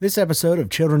This episode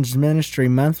of Children's Ministry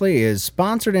Monthly is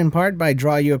sponsored in part by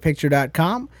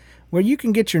DrawYouAPicture.com, where you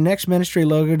can get your next ministry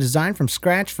logo designed from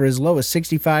scratch for as low as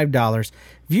 $65.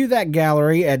 View that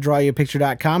gallery at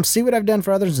DrawYouAPicture.com, see what I've done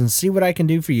for others, and see what I can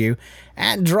do for you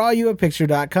at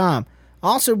DrawYouAPicture.com.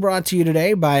 Also brought to you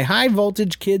today by High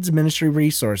Voltage Kids Ministry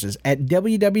Resources at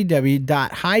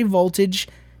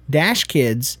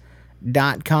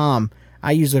www.highvoltage-kids.com.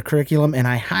 I use the curriculum and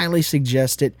I highly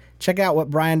suggest it. Check out what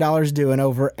Brian Dollar's doing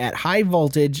over at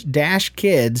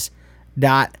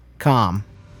highvoltage-kids.com.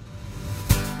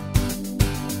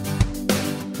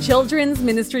 Children's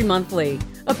Ministry Monthly,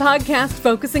 a podcast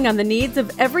focusing on the needs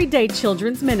of everyday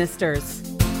children's ministers.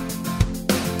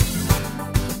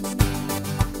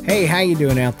 Hey, how you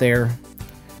doing out there?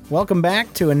 Welcome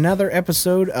back to another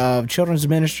episode of Children's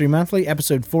Ministry Monthly,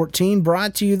 episode 14,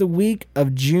 brought to you the week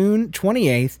of June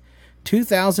 28th,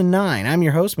 2009. I'm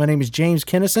your host. My name is James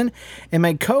Kennison, and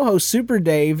my co-host Super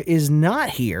Dave is not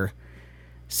here.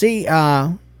 See,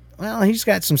 he's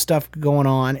got some stuff going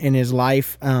on in his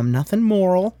life. Nothing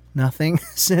moral, nothing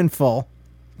sinful.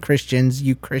 Christians,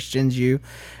 you.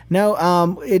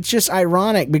 No, it's just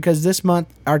ironic because this month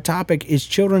our topic is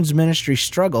children's ministry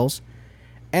struggles,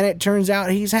 and it turns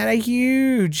out he's had a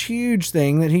huge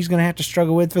thing that he's going to have to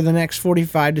struggle with for the next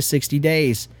 45 to 60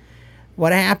 days.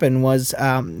 What happened was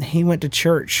he went to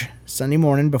church Sunday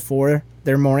morning before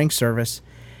their morning service,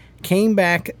 came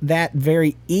back that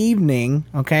very evening,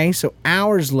 okay, so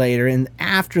hours later, and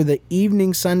after the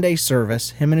evening Sunday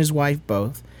service, him and his wife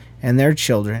both, and their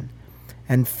children,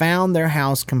 and found their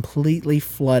house completely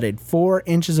flooded, 4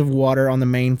 inches of water on the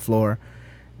main floor.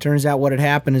 Turns out what had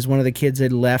happened is one of the kids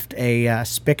had left a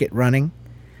spigot running,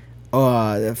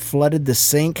 flooded the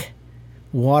sink.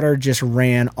 Water just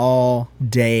ran all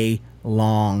day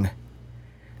long.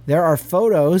 There are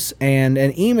photos and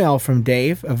an email from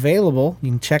Dave available. You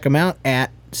can check them out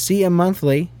at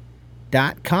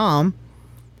cmmonthly.com.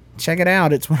 Check it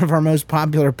out. It's one of our most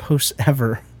popular posts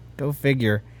ever. Go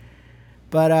figure.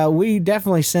 But we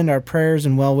definitely send our prayers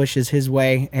and well wishes his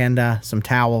way, and some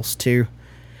towels too.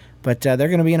 But they're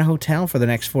going to be in a hotel for the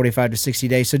next 45 to 60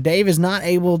 days. So Dave is not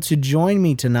able to join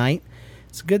me tonight.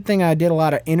 It's a good thing I did a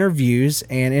lot of interviews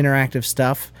and interactive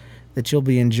stuff that you'll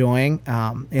be enjoying.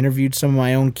 Interviewed some of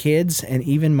my own kids and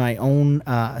even my own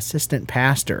associate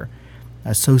pastor.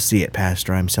 That's how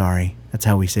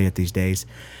we say it these days.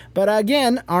 But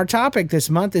again, our topic this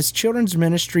month is children's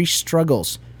ministry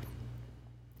struggles.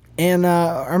 And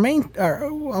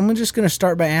I'm just going to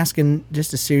start by asking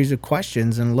just a series of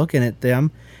questions and looking at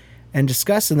them and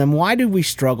discussing them. Why do we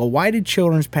struggle? Why did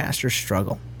children's pastors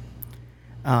struggle?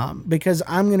 Because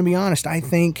I'm going to be honest, I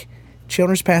think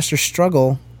children's pastors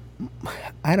struggle.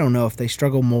 I don't know if they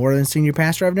struggle more than senior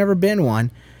pastor. I've never been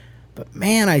one. But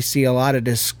man, I see a lot of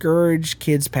discouraged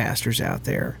kids pastors out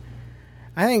there.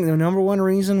 I think the number one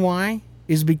reason why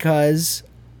is because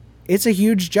it's a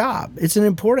huge job. It's an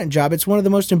important job. It's one of the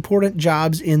most important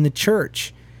jobs in the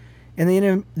church.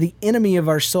 And the enemy of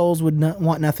our souls would not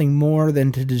want nothing more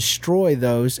than to destroy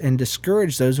those and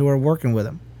discourage those who are working with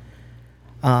them.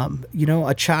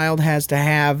 A child has to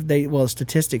have,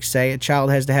 statistics say a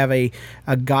child has to have a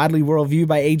godly worldview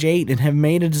by age 8 and have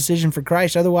made a decision for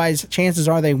Christ. Otherwise, chances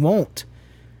are they won't.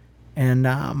 And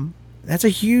that's a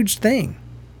huge thing.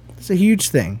 It's a huge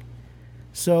thing.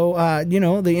 So,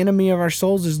 the enemy of our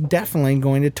souls is definitely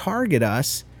going to target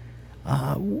us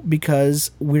because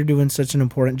we're doing such an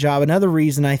important job. Another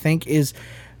reason, I think, is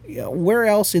where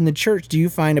else in the church do you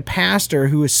find a pastor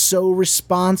who is so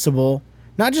responsible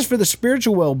not just for the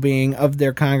spiritual well-being of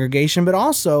their congregation, but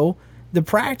also the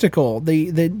practical,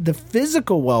 the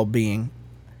physical well-being.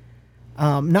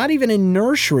 Not even in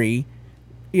nursery,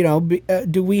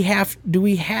 do we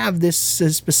have this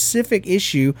specific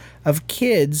issue of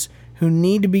kids who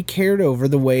need to be cared over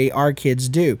the way our kids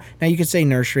do. Now, you could say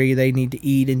nursery, they need to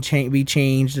eat and be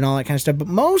changed and all that kind of stuff, but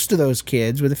most of those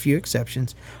kids, with a few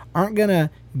exceptions, aren't going to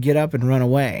get up and run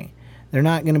away. They're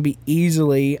not going to be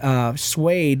easily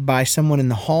swayed by someone in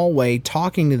the hallway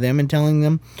talking to them and telling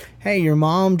them, hey, your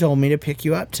mom told me to pick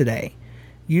you up today.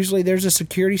 Usually there's a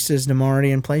security system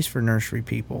already in place for nursery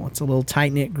people. It's a little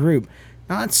tight-knit group.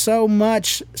 Not so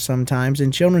much sometimes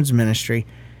in children's ministry.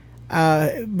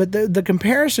 But the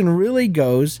comparison really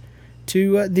goes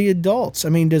to the adults. I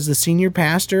mean, does the senior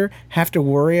pastor have to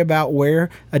worry about where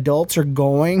adults are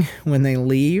going when they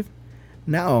leave?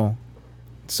 No.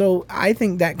 So I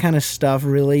think that kind of stuff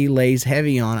really lays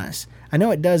heavy on us. I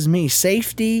know it does me.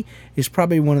 Safety is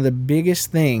probably one of the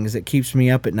biggest things that keeps me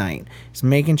up at night. It's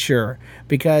making sure,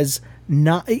 because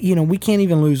we can't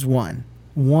even lose one.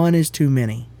 One is too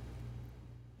many.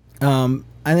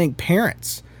 I think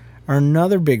parents are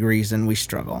another big reason we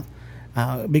struggle.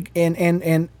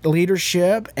 And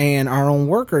leadership and our own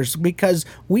workers, because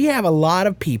we have a lot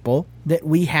of people that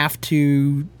we have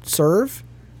to serve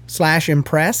 /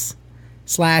 impress /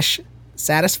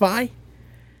 satisfy.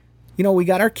 You know, we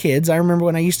got our kids. I remember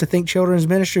when I used to think children's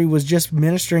ministry was just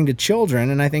ministering to children,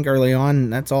 and I think early on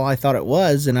that's all I thought it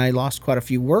was, and I lost quite a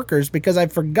few workers because I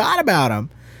forgot about them.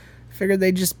 Figured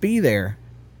they'd just be there.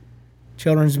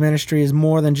 Children's ministry is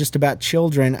more than just about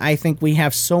children. I think we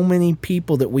have so many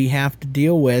people that we have to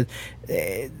deal with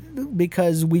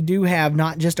because we do have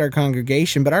not just our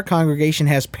congregation, but our congregation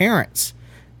has parents.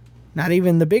 Not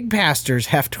even the big pastors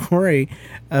have to worry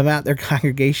about their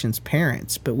congregation's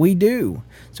parents, but we do.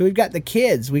 So we've got the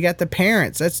kids, we got the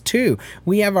parents. That's two.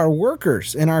 We have our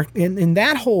workers in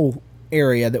that whole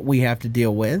area that we have to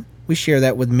deal with. We share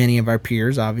that with many of our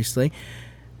peers, obviously.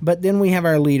 But then we have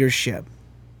our leadership.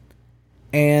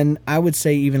 And I would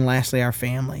say even lastly, our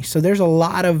family. So there's a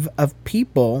lot of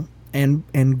people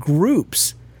and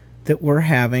groups that we're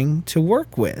having to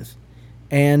work with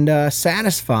and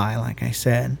satisfy, like I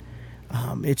said.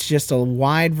 It's just a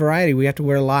wide variety. We have to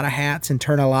wear a lot of hats and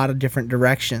turn a lot of different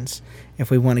directions if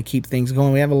we want to keep things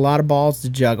going. We have a lot of balls to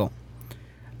juggle.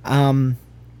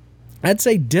 I'd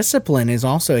say discipline is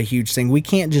also a huge thing. We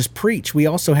can't just preach. We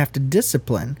also have to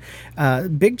discipline.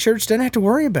 Big church doesn't have to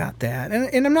worry about that.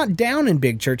 And I'm not down in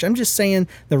big church. I'm just saying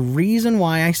the reason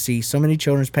why I see so many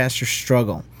children's pastors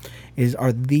struggle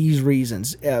are these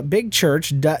reasons. Big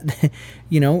church,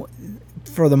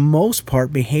 for the most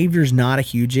part, behavior is not a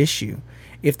huge issue.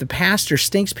 If the pastor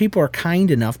stinks, people are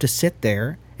kind enough to sit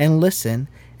there and listen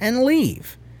and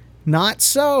leave. Not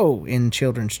so in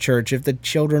children's church. If the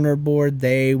children are bored,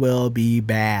 they will be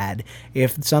bad.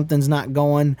 If something's not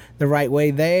going the right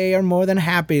way, they are more than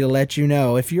happy to let you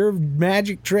know. If your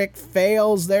magic trick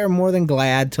fails, they're more than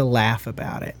glad to laugh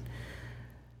about it.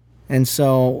 And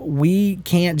so we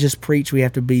can't just preach. We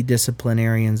have to be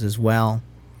disciplinarians as well.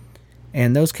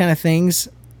 And those kind of things,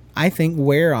 I think,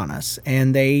 wear on us.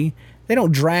 And they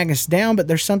don't drag us down, but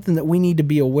there's something that we need to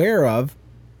be aware of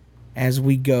as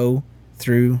we go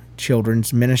through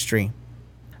children's ministry.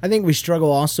 I think we struggle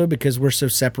also because we're so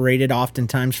separated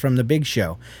oftentimes from the big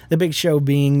show. The big show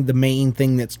being the main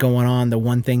thing that's going on, the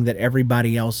one thing that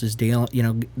everybody else is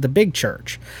dealing, the big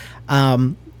church.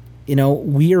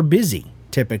 We are busy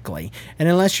typically. And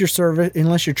unless your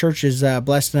church is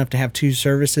blessed enough to have 2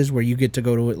 services where you get to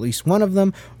go to at least one of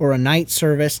them, or a night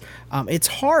service, it's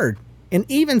hard. And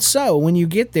even so, when you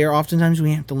get there, oftentimes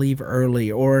we have to leave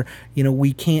early, or,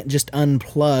 we can't just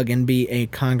unplug and be a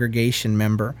congregation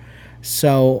member.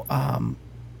 So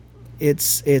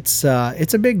it's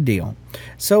a big deal.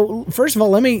 So first of all,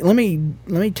 let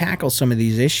me tackle some of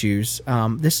these issues.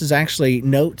 This is actually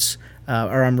notes,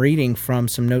 or I'm reading from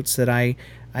some notes that I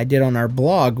did on our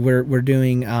blog. We're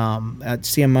doing at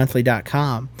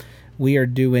cmmonthly.com. We are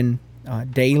doing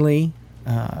daily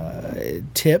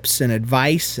tips and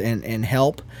advice and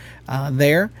help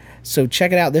there. So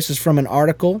check it out. This is from an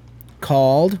article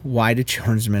called "Why Do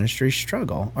Children's Ministries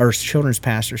Struggle?" or "Children's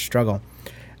Pastors Struggle."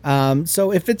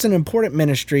 So if it's an important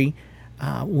ministry,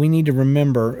 we need to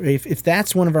remember, if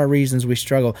that's one of our reasons we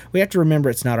struggle, we have to remember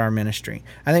it's not our ministry.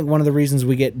 I think one of the reasons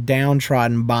we get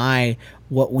downtrodden by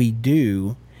what we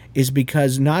do is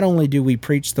because not only do we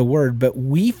preach the word, but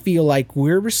we feel like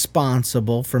we're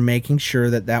responsible for making sure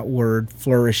that word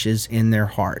flourishes in their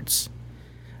hearts.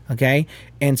 Okay?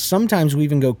 And sometimes we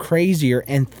even go crazier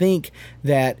and think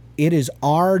that it is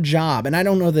our job. And I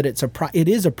don't know that it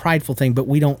is a prideful thing, but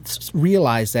we don't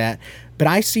realize that. But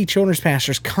I see children's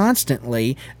pastors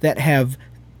constantly that have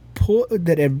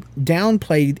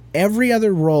downplayed every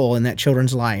other role in that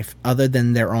children's life other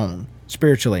than their own,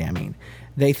 spiritually, I mean.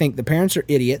 They think the parents are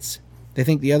idiots. They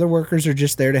think the other workers are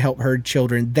just there to help herd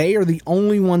children. They are the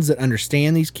only ones that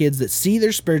understand these kids, that see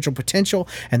their spiritual potential,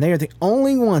 and they are the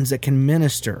only ones that can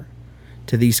minister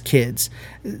to these kids.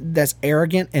 That's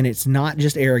arrogant, and it's not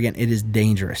just arrogant, it is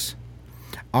dangerous.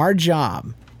 Our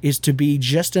job is to be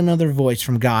just another voice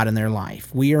from God in their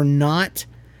life.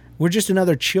 We're just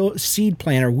another seed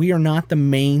planter. We are not the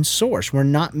main source. We're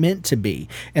not meant to be.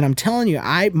 And I'm telling you,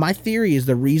 my theory is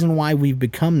the reason why we've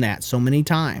become that so many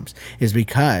times is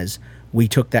because we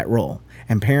took that role.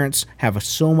 And parents have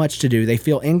so much to do. They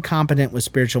feel incompetent with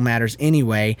spiritual matters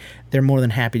anyway. They're more than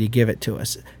happy to give it to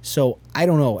us. So I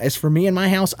don't know. As for me in my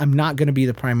house, I'm not going to be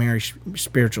the primary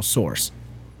spiritual source.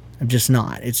 I'm just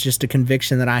not. It's just a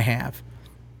conviction that I have.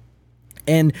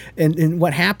 And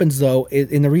what happens, though,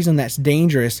 and the reason that's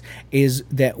dangerous is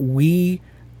that we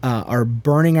are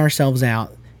burning ourselves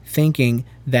out thinking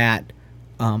that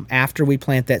after we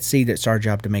plant that seed, it's our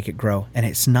job to make it grow. And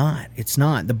it's not. It's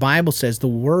not. The Bible says the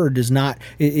word does not,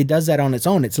 it does that on its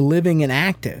own. It's living and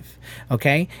active.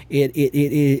 Okay?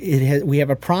 We have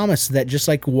a promise that just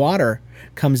like water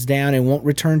comes down and won't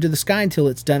return to the sky until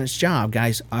it's done its job,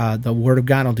 guys, the word of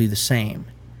God will do the same.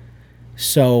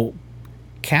 So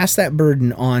cast that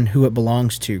burden on who it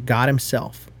belongs to, God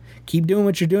himself. Keep doing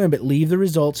what you're doing, but leave the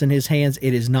results in his hands.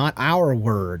 It is not our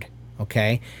word,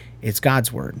 okay? It's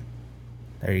God's word.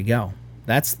 There you go.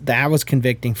 That was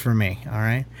convicting for me, all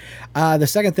right? The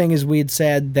second thing is we had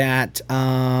said that,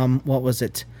 what was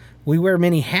it? We wear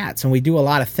many hats and we do a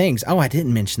lot of things. Oh, I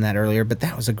didn't mention that earlier, but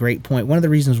that was a great point. One of the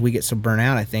reasons we get so burnt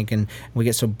out, I think, and we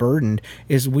get so burdened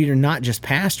is we are not just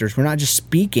pastors. We're not just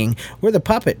speaking. We're the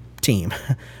puppet team.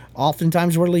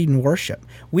 Oftentimes we're leading worship.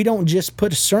 We don't just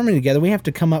put a sermon together. We have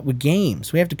to come up with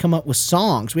games. We have to come up with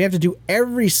songs. We have to do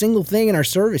every single thing in our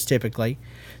service typically.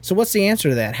 So what's the answer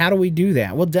to that? How do we do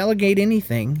that? Well, delegate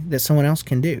anything that someone else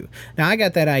can do. Now, I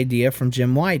got that idea from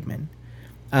Jim Weidman.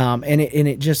 And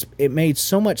it made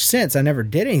so much sense. I never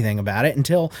did anything about it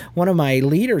until one of my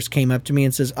leaders came up to me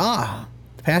and says,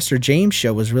 Pastor James'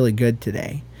 show was really good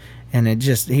today. And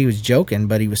he was joking,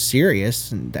 but he was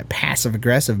serious, and that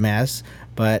passive-aggressive mess.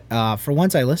 But for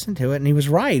once, I listened to it, and he was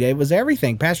right. It was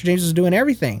everything. Pastor James was doing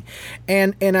everything.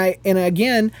 And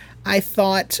again, I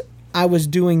thought I was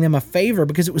doing them a favor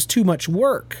because it was too much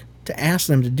work to ask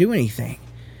them to do anything.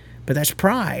 But that's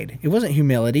pride. It wasn't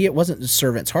humility. It wasn't the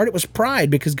servant's heart. It was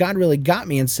pride because God really got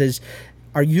me and says,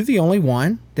 are you the only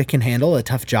one that can handle a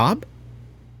tough job?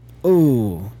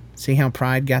 Ooh, see how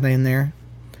pride got in there?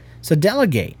 So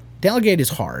delegate. Delegate is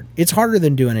hard. It's harder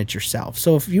than doing it yourself.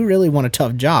 So if you really want a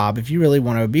tough job, if you really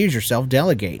want to abuse yourself,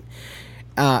 delegate.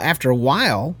 After a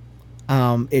while,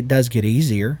 it does get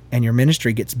easier and your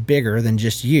ministry gets bigger than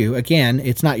just you. Again,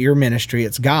 it's not your ministry,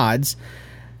 it's God's.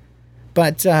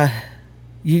 But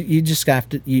you just have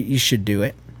to, you should do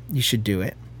it. You should do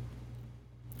it.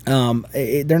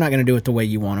 They're not going to do it the way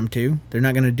you want them to. They're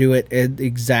not going to do it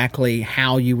exactly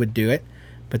how you would do it,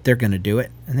 but they're going to do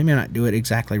it. And they may not do it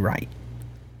exactly right.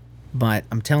 But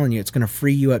I'm telling you, it's going to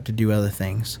free you up to do other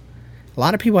things. A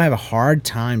lot of people have a hard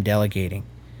time delegating.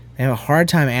 They have a hard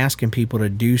time asking people to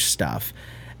do stuff.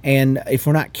 And if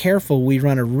we're not careful, we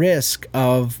run a risk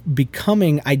of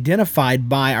becoming identified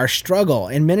by our struggle.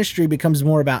 And ministry becomes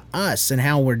more about us and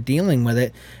how we're dealing with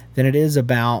it than it is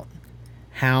about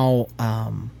how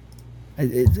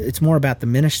it's more about the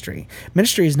ministry.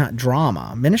 Ministry is not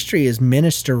drama. Ministry is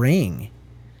ministering.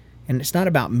 And it's not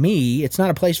about me. It's not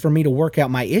a place for me to work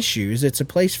out my issues. It's a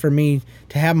place for me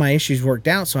to have my issues worked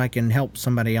out so I can help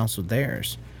somebody else with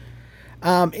theirs.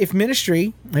 If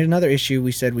ministry, there's another issue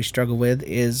we said we struggle with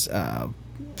is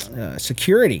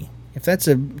security. If that's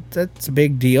a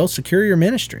big deal, secure your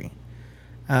ministry.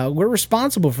 We're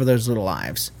responsible for those little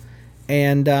lives.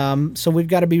 And so we've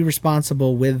got to be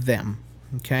responsible with them.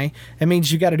 Okay, that means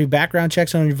you got to do background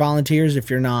checks on your volunteers if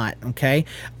you're not. Okay,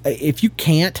 if you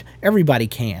can't, everybody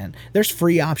can. There's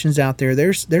free options out there.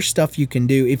 There's stuff you can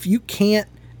do. If you can't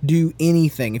do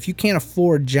anything, if you can't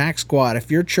afford jack squat, if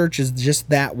your church is just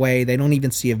that way, they don't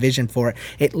even see a vision for it,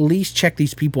 at least check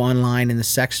these people online in the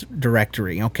sex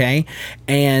directory. Okay,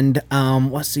 and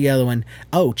what's the other one?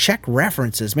 Oh, check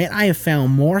references. Man, I have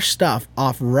found more stuff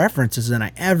off references than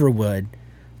I ever would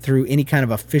through any kind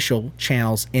of official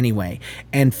channels anyway.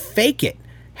 And fake it.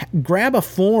 Grab a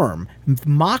form,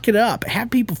 mock it up,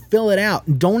 have people fill it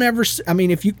out. Don't ever,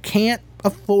 if you can't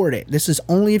afford it, this is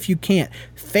only if you can't,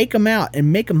 fake them out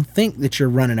and make them think that you're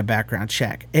running a background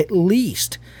check. At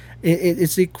least.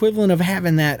 It's the equivalent of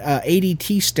having that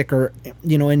ADT sticker,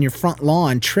 in your front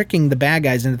lawn, tricking the bad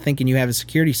guys into thinking you have a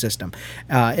security system.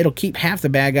 It'll keep half the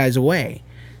bad guys away.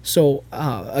 So,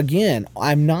 again,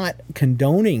 I'm not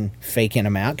condoning faking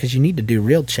them out because you need to do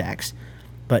real checks.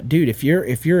 But, dude, if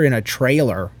you're in a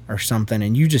trailer or something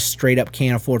and you just straight up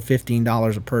can't afford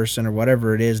 $15 a person or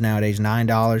whatever it is nowadays,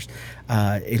 $9,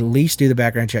 at least do the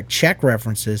background check. Check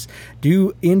references.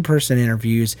 Do in-person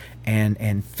interviews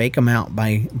and fake them out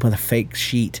with a fake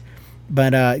sheet.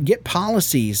 But get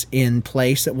policies in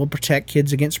place that will protect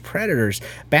kids against predators.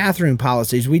 Bathroom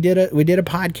policies. We did a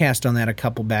podcast on that a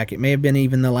couple back. It may have been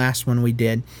even the last one we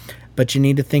did. But you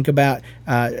need to think about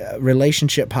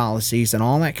relationship policies and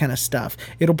all that kind of stuff.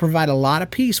 It'll provide a lot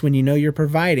of peace when you know you're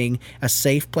providing a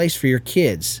safe place for your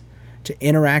kids to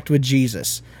interact with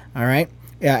Jesus. All right?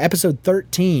 Episode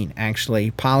 13,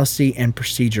 actually, Policy and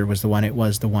Procedure was the one. It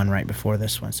was the one right before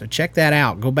this one. So check that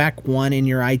out. Go back one in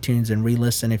your iTunes and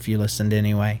re-listen if you listened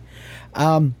anyway.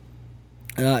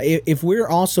 If we're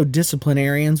also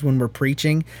disciplinarians when we're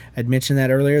preaching, I'd mentioned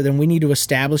that earlier, then we need to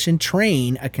establish and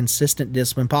train a consistent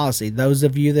discipline policy. Those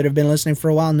of you that have been listening for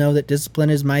a while know that discipline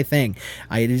is my thing.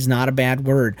 It is not a bad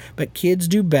word, but kids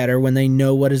do better when they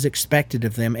know what is expected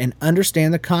of them and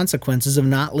understand the consequences of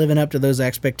not living up to those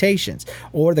expectations,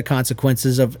 or the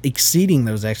consequences of exceeding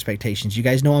those expectations. You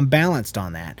guys know I'm balanced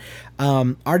on that.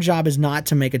 Our job is not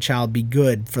to make a child be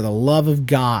good, for the love of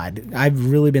God.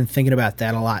 I've really been thinking about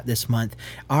that a lot this month.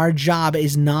 Our job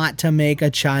is not to make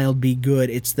a child be good.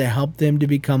 It's to help them to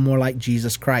become more like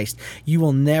Jesus Christ. You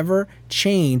will never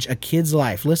change a kid's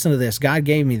life. Listen to this. God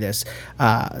gave me this.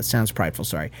 It sounds prideful,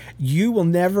 sorry. You will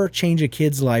never change a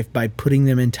kid's life by putting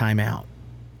them in timeout.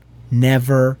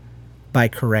 Never by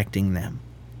correcting them.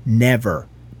 Never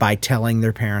by telling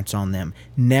their parents on them.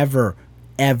 Never,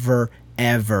 ever,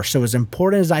 ever. So as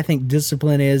important as I think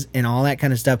discipline is and all that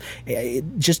kind of stuff,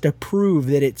 just to prove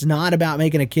that it's not about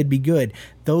making a kid be good,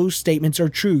 those statements are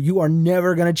true. You are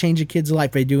never going to change a kid's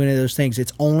life by doing any of those things.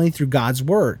 It's only through God's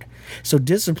word. So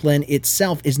discipline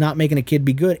itself is not making a kid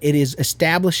be good. It is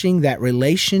establishing that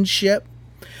relationship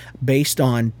based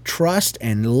on trust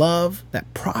and love,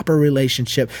 that proper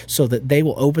relationship, so that they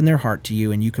will open their heart to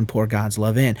you and you can pour God's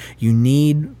love in. You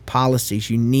need policies,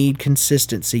 you need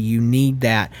consistency, you need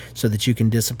that so that you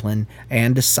can discipline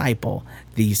and disciple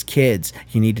these kids.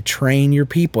 You need to train your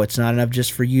people. It's not enough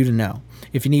just for you to know.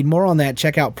 If you need more on that,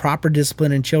 check out Proper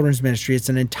Discipline in Children's Ministry. It's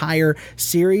an entire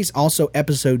series. Also,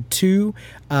 episode 2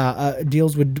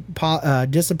 deals with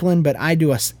discipline, but I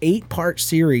do a 8-part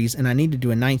series, and I need to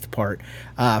do a 9th part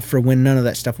for when none of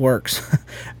that stuff works.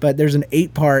 But there's an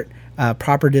 8-part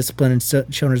Proper Discipline in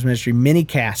Children's Ministry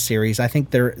mini-cast series. I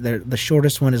think the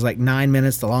shortest one is like 9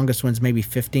 minutes. The longest one's maybe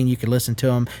 15. You could listen to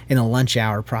them in a lunch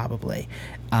hour probably.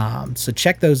 So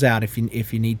check those out if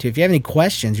you need to. If you have any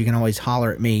questions, you can always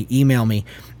holler at me, email me,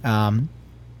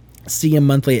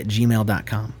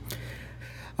 cmmonthly@gmail.com.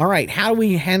 All right, how do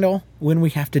we handle when we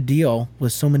have to deal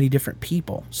with so many different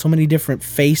people, so many different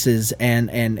faces,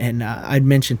 and I'd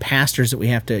mentioned pastors that we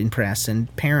have to impress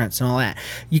and parents and all that.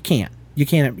 You can't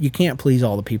please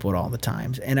all the people at all the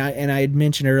times. And I had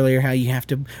mentioned earlier how you have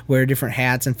to wear different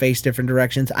hats and face different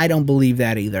directions. I don't believe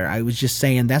that either. I was just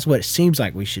saying that's what it seems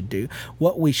like we should do.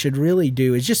 What we should really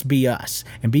do is just be us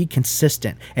and be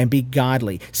consistent and be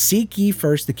godly. Seek ye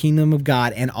first the kingdom of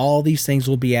God, and all these things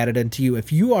will be added unto you.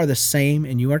 If you are the same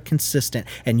and you are consistent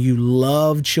and you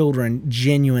love children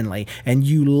genuinely and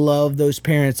you love those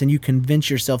parents and you convince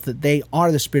yourself that they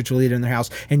are the spiritual leader in their house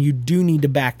and you do need to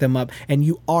back them up and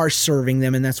you are serving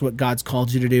them, and that's what God's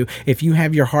called you to do. If you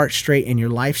have your heart straight and your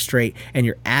life straight and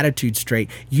your attitude straight,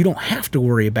 you don't have to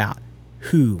worry about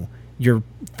who you're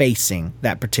facing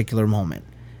that particular moment.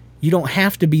 You don't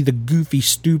have to be the goofy,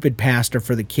 stupid pastor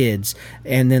for the kids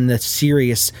and then the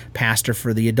serious pastor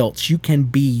for the adults. You can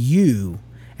be you,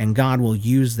 and God will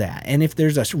use that. And if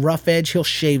there's a rough edge, he'll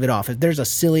shave it off. If there's a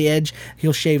silly edge,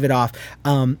 he'll shave it off.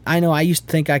 I know I used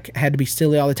to think I had to be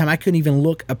silly all the time. I couldn't even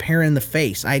look a parent in the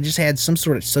face. I just had some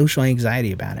sort of social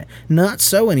anxiety about it. Not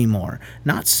so anymore.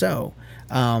 Not so.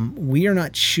 We are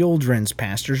not children's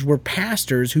pastors. We're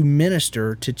pastors who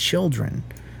minister to children.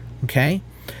 Okay?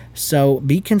 So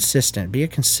be consistent. Be a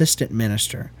consistent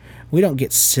minister. We don't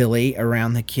get silly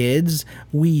around the kids.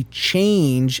 We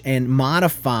change and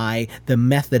modify the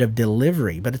method of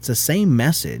delivery, but it's the same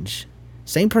message,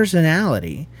 same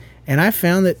personality. And I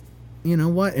found that, you know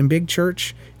what, in big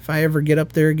church, if I ever get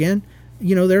up there again,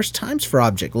 you know, there's times for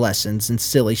object lessons and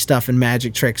silly stuff and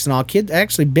magic tricks and all.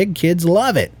 Actually, big kids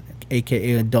love it,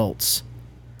 aka adults.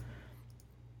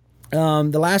 The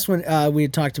last one we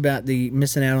had talked about, the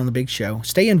missing out on the big show.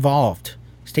 Stay involved.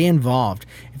 Stay involved.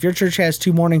 If your church has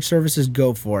 2 morning services,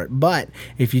 go for it. But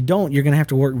if you don't, you're going to have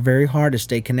to work very hard to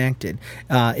stay connected.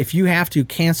 If you have to,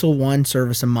 cancel 1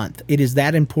 service a month. It is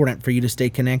that important for you to stay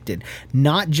connected.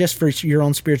 Not just for your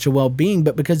own spiritual well-being,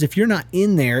 but because if you're not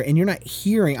in there and you're not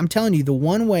hearing, I'm telling you, the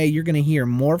one way you're going to hear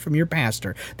more from your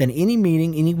pastor than any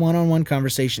meeting, any one-on-one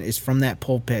conversation is from that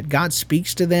pulpit. God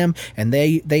speaks to them, and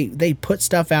they put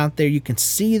stuff out there. You can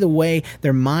see the way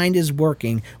their mind is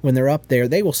working when they're up there.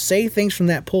 They will say things from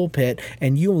that pulpit,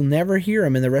 and you will never hear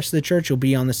them, and the rest of the church will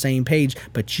be on the same page,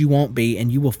 but you won't be,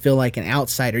 and you will feel like an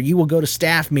outsider. You will go to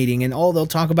staff meeting, and they'll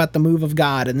talk about the move of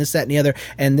God and this, that, and the other,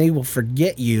 and they will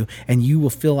forget you, and you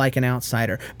will feel like an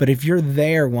outsider. But if you're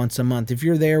there once a month, if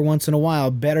you're there once in a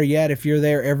while, better yet, if you're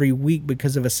there every week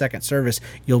because of a second service,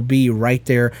 you'll be right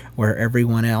there where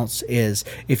everyone else is.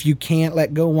 If you can't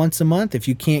let go once a month, if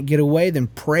you can't get away, then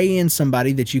pray in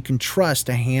somebody that you can trust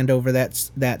to hand over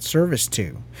that service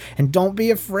to. And don't be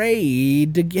be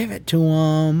afraid to give it to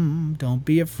them. Don't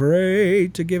be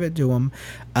afraid to give it to them.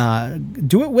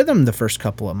 Do it with them the first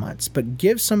couple of months, but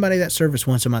give somebody that service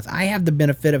once a month. I have the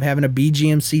benefit of having a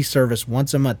BGMC service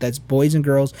once a month. That's Boys and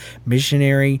Girls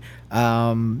Missionary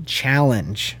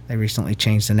Challenge. They recently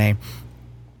changed the name.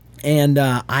 And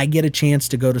I get a chance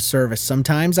to go to service.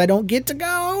 Sometimes I don't get to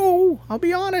go. I'll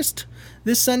be honest.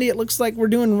 This Sunday, it looks like we're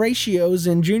doing ratios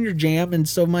in Junior Jam, and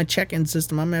so my check-in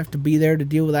system, I'm going to have to be there to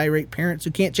deal with irate parents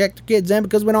who can't check their kids in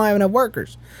because we don't have enough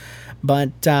workers.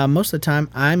 But most of the time,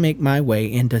 I make my way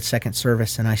into second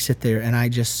service, and I sit there and I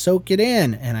just soak it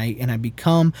in, and I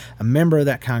become a member of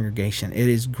that congregation. It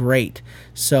is great.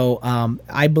 So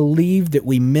I believe that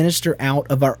we minister out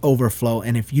of our overflow,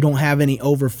 and if you don't have any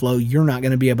overflow, you're not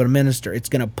going to be able to minister. It's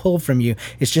going to pull from you.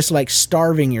 It's just like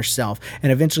starving yourself,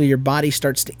 and eventually your body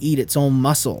starts to eat its own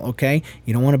muscle, okay?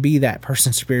 You don't want to be that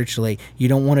person spiritually. You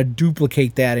don't want to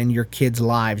duplicate that in your kids'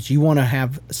 lives. You want to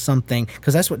have something,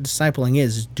 because that's what discipling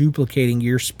is duplicating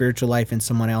your spiritual life in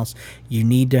someone else. You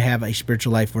need to have a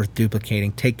spiritual life worth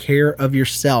duplicating. Take care of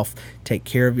yourself. Take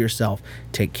care of yourself.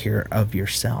 Take care of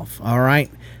yourself. All right.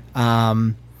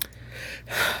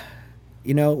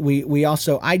 We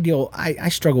also, I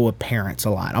struggle with parents a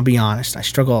lot. I'll be honest. I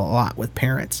struggle a lot with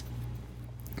parents.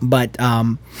 But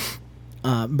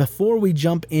before we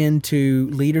jump into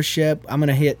leadership, I'm going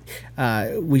to hit,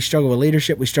 we struggle with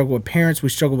leadership, we struggle with parents, we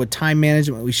struggle with time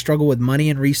management, we struggle with money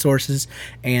and resources,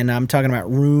 and I'm talking about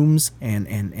rooms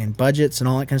and budgets and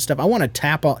all that kind of stuff. I want to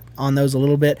tap on those a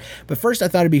little bit, but first I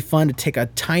thought it'd be fun to take a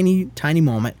tiny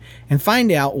moment and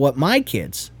find out what my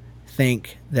kids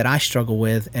think that I struggle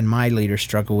with and my leaders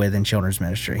struggle with in children's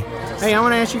ministry. Hey, I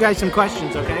want to ask you guys some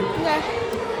questions, okay? Okay.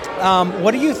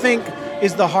 What do you think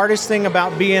is the hardest thing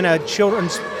about being a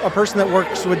person that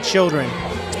works with children?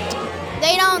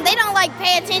 They don't like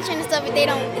pay attention and stuff. If they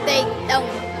don't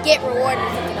get rewarded or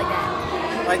something like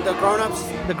that. Like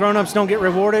the grown-ups don't get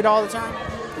rewarded all the time?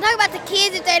 I'm talking about the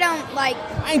kids if they don't like.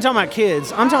 I ain't talking about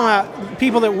kids. I'm talking about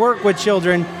people that work with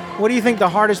children. What do you think the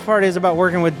hardest part is about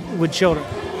working with children?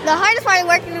 The hardest part of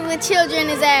working with children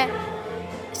is that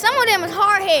some of them is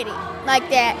hard-headed like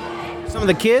that. Some of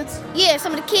the kids? Yeah,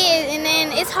 some of the kids, and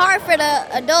then it's hard for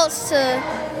the adults to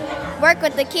work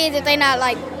with the kids if they're not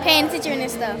like paying attention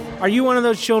and stuff. Are you one of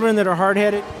those children that are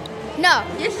hard-headed? No.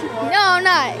 Yes, you are. No, I'm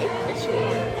not. Yes, you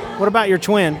are. What about your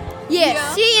twin? Yes,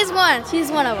 yeah. She is one.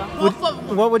 She's one of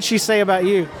them. What would she say about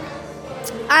you?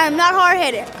 I am not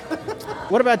hard-headed.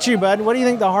 What about you, bud? What do you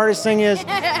think the hardest thing is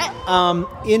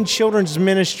in children's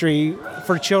ministry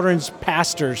for children's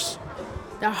pastors?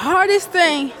 The hardest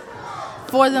thing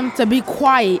for them to be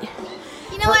quiet.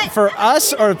 You know what? For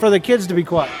us or for the kids to be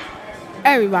quiet?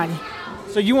 Everybody.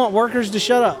 So you want workers to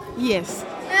shut up? Yes.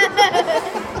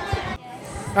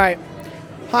 All right.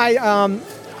 Hi,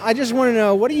 I just want to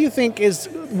know, what do you think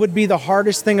would be the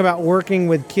hardest thing about working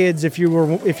with kids if you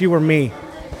were me?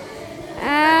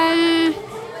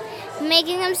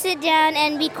 Making them sit down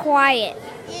and be quiet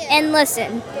and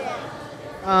listen.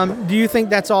 Do you think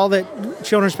that's all that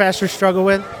children's pastors struggle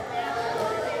with?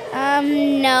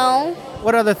 No.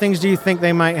 What other things do you think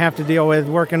they might have to deal with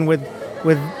working with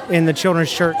in the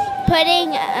children's church?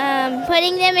 Putting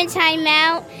them in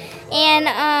timeout and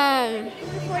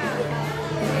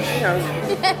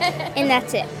and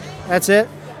that's it. That's it?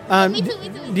 Me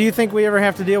too. Do you think we ever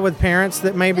have to deal with parents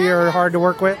that maybe are hard to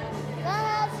work with?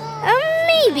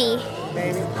 Maybe.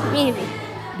 Maybe.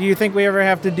 Do you think we ever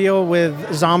have to deal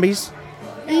with zombies?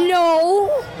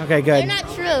 No. Okay, good.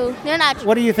 They're not true.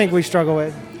 What do you think we struggle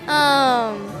with?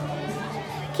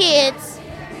 Kids.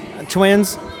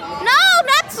 Twins? No,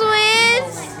 not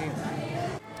twins.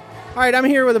 All right, I'm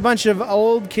here with a bunch of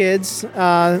old kids,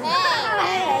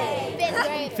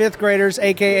 fifth graders,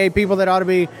 a.k.a. people that ought to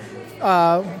be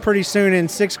pretty soon in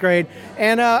sixth grade.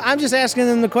 And I'm just asking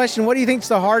them the question, what do you think is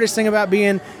the hardest thing about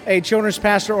being a children's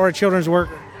pastor or a children's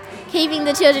worker? Keeping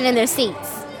the children in their seats.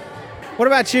 What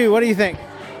about you? What do you think?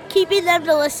 Keeping them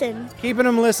to listen. Keeping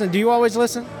them listen. Do you always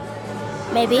listen?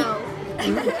 Maybe.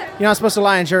 You're not supposed to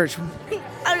lie in church.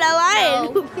 I'm not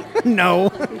lying. No.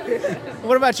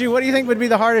 What about you? What do you think would be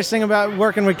the hardest thing about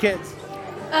working with kids?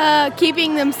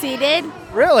 Keeping them seated.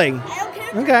 Really?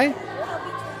 Okay.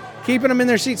 Keeping them in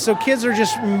their seats. So kids are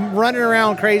just running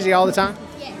around crazy all the time?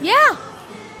 Yeah.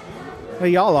 Well,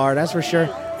 y'all are, that's for sure.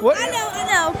 What? I know.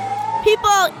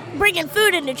 People bringing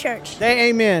food into church.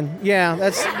 Amen. Yeah,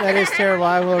 that is terrible.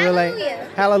 I will relate.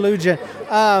 Hallelujah.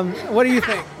 What do you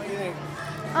think?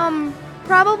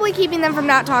 Probably keeping them from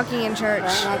not talking in church.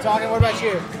 Not talking. What about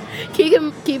you?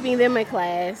 Keeping them in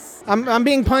class. I'm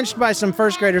being punched by some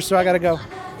first graders, so I gotta go.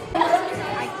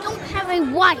 I don't have a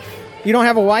wife. You don't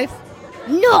have a wife?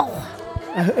 No.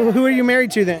 Who are you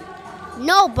married to then?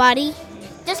 Nobody.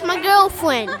 Just my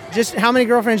girlfriend. Just how many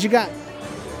girlfriends you got?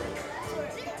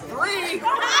 3.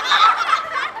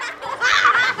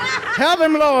 Help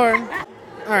him, Lord.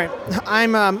 All right,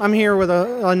 I'm here with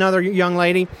another young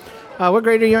lady. What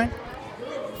grade are you in?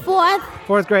 4th.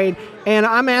 4th grade. And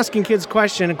I'm asking kids a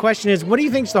question. The question is, what do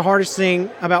you think is the hardest thing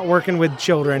about working with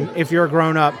children if you're a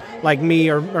grown-up like me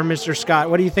or Mr. Scott?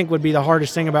 What do you think would be the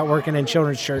hardest thing about working in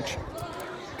children's church?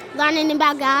 Learning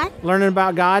about God. Learning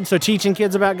about God? So teaching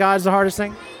kids about God is the hardest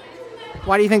thing?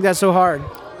 Why do you think that's so hard?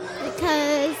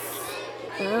 Because,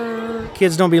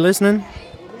 Kids don't be listening?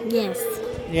 yes.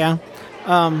 Yeah.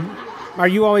 Are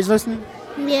you always listening?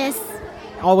 Yes.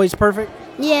 Always perfect?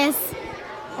 Yes.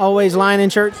 Always lying in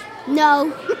church?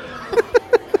 No.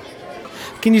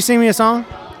 Can you sing me a song?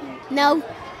 No.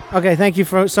 Okay, thank you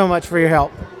so much for your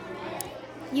help.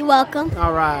 You're welcome.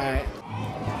 All right.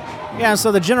 Yeah,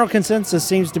 so the general consensus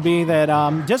seems to be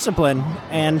that discipline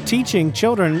and teaching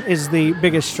children is the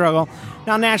biggest struggle.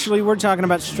 Now, naturally, we're talking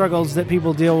about struggles that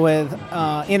people deal with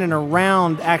in and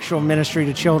around actual ministry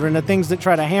to children, the things that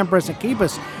try to hamper us and keep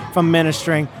us from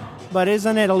ministering. But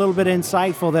isn't it a little bit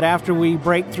insightful that after we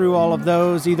break through all of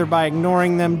those, either by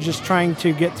ignoring them, just trying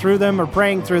to get through them, or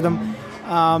praying through them,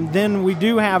 then we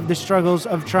do have the struggles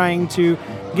of trying to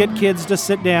get kids to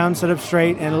sit down, sit up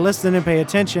straight, and listen and pay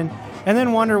attention, and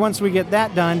then wonder, once we get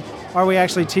that done, are we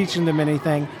actually teaching them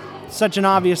anything? Such an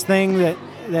obvious thing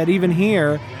that even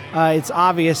here, it's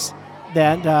obvious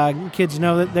that kids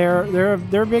know that they're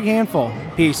a big handful.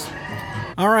 Peace.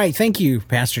 All right, thank you,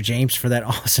 Pastor James, for that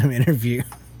awesome interview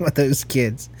with those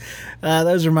kids.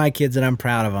 Those are my kids, and I'm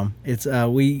proud of them. It's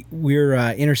we're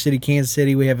inner city Kansas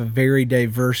City. We have a very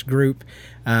diverse group.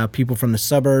 People from the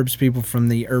suburbs, people from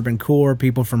the urban core,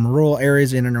 people from rural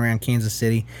areas in and around Kansas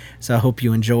City. So I hope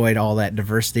you enjoyed all that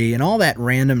diversity and all that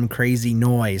random crazy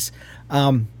noise.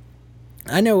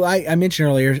 I know I mentioned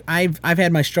earlier, I've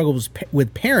had my struggles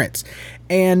with parents,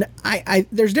 and I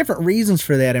there's different reasons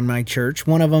for that in my church.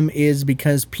 One of them is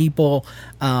because people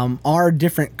are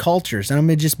different cultures, and I'm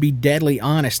going to just be deadly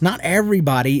honest. Not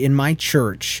everybody in my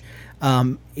church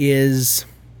is,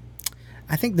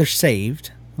 I think they're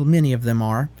saved. Well, many of them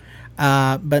are,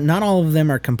 but not all of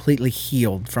them are completely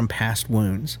healed from past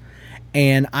wounds.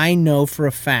 And I know for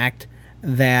a fact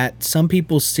that some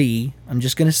people see, I'm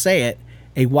just going to say it,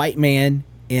 a white man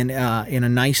in a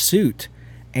nice suit,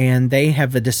 and they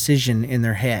have a decision in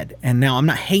their head. And now I'm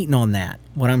not hating on that.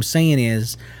 What I'm saying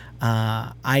is,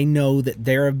 I know that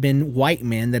there have been white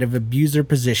men that have abused their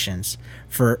positions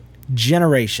for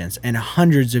generations and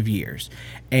hundreds of years.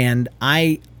 And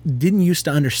I didn't used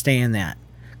to understand that,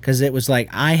 because it was like,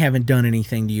 I haven't done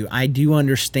anything to you. I do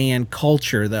understand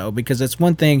culture, though, because that's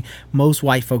one thing most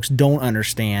white folks don't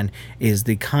understand is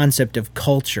the concept of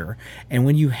culture. And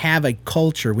when you have a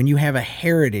culture, when you have a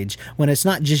heritage, when it's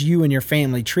not just you and your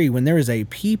family tree, when there is a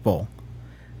people,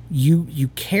 you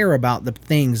care about the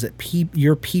things that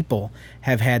your people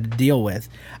have had to deal with.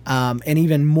 And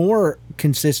even more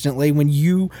consistently, when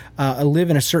you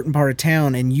live in a certain part of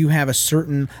town and you have a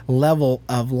certain level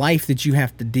of life that you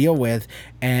have to deal with,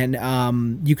 and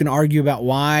you can argue about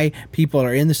why people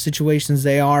are in the situations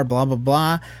they are, blah, blah,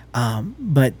 blah.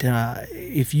 But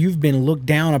if you've been looked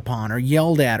down upon or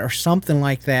yelled at or something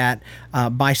like that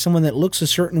by someone that looks a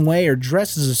certain way or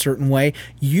dresses a certain way,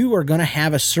 you are going to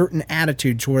have a certain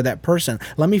attitude toward that person.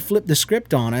 Let me flip the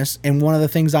script on us. And one of the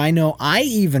things I know I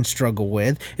even struggle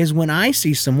with is when I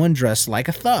see someone dressed like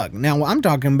a thug. Now, I'm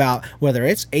talking about whether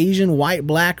it's Asian, white,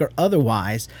 black, or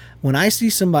otherwise. When I see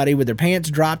somebody with their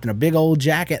pants dropped and a big old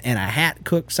jacket and a hat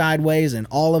cooked sideways and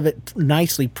all of it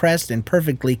nicely pressed and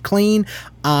perfectly clean,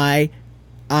 I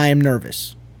am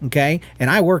nervous, okay? And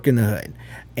I work in the hood.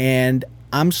 And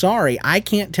I'm sorry, I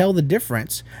can't tell the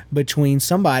difference between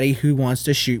somebody who wants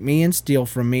to shoot me and steal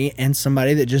from me and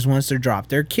somebody that just wants to drop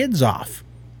their kids off.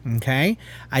 Okay?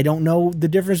 I don't know the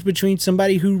difference between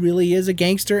somebody who really is a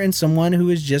gangster and someone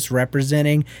who is just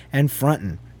representing and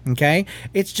fronting. Okay?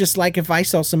 It's just like if I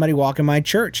saw somebody walk in my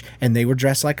church and they were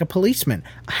dressed like a policeman.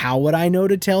 How would I know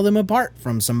to tell them apart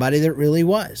from somebody that really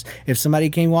was? If somebody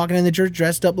came walking in the church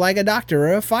dressed up like a doctor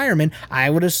or a fireman,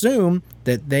 I would assume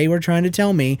that they were trying to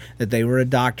tell me that they were a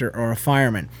doctor or a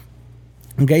fireman.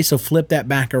 Okay, so flip that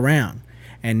back around.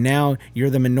 And now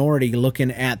you're the minority looking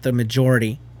at the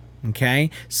majority.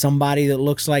 Okay? Somebody that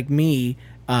looks like me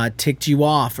ticked you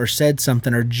off or said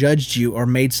something or judged you or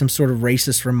made some sort of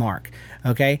racist remark.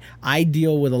 Okay, I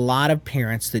deal with a lot of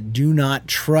parents that do not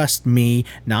trust me,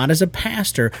 not as a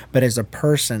pastor, but as a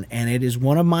person. And it is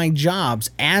one of my jobs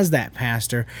as that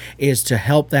pastor is to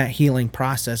help that healing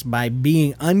process by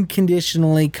being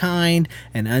unconditionally kind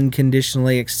and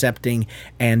unconditionally accepting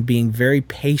and being very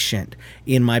patient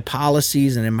in my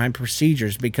policies and in my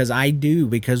procedures, because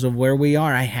of where we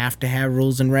are, I have to have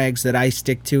rules and regs that I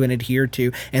stick to and adhere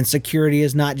to. And security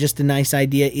is not just a nice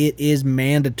idea, it is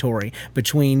mandatory.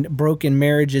 Between broken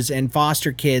marriages and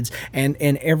foster kids and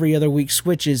every other week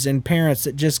switches and parents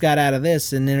that just got out of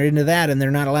this and they're into that and they're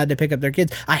not allowed to pick up their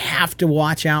kids, I have to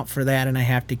watch out for that and I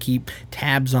have to keep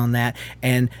tabs on that.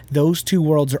 And those two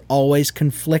worlds are always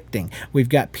conflicting. We've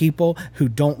got people who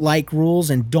don't like rules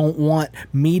and don't want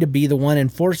me to be the one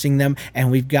enforcing them,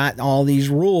 and we've got all these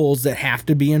rules that have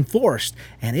to be enforced.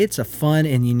 And it's a fun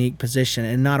and unique position,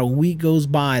 and not a week goes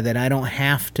by that I don't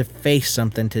have to face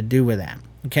something to do with that.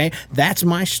 Okay, that's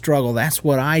my struggle. That's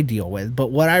what I deal with.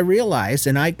 But what I realize,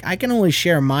 and I can only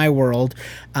share my world,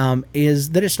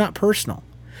 is that it's not personal.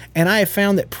 And I have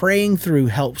found that praying through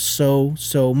helps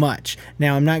so much.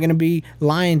 Now, I'm not going to be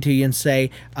lying to you and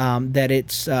say that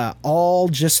it's all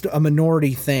just a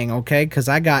minority thing, okay? Because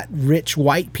I got rich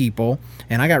white people,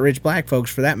 and I got rich black folks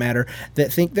for that matter,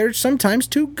 that think they're sometimes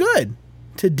too good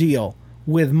to deal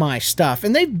with my stuff.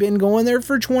 And they've been going there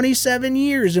for 27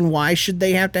 years. And why should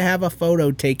they have to have a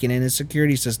photo taken in a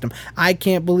security system? I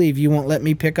can't believe you won't let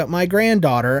me pick up my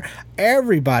granddaughter.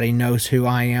 Everybody knows who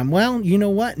I am. Well, you know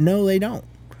what? No, they don't.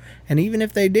 And even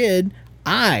if they did,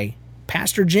 I,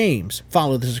 Pastor James,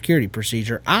 follow the security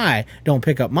procedure. I don't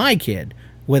pick up my kid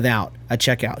without a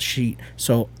checkout sheet.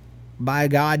 So by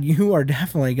God, you are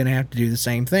definitely going to have to do the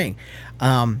same thing.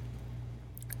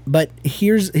 But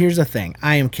here's the thing.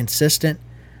 I am consistent.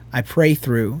 I pray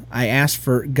through. I ask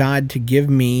for God to give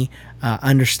me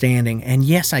understanding. And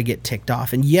yes, I get ticked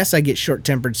off. And yes, I get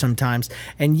short-tempered sometimes.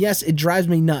 And yes, it drives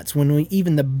me nuts when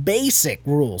even the basic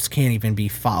rules can't even be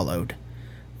followed.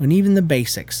 When even the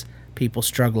basics people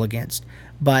struggle against.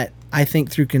 But I think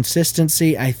through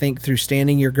consistency, I think through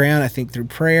standing your ground, I think through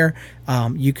prayer,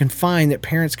 you can find that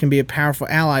parents can be a powerful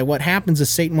ally. What happens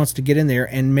is Satan wants to get in there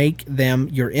and make them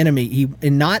your enemy,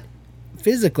 and not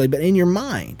physically, but in your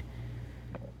mind.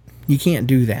 You can't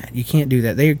do that. You can't do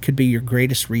that. They could be your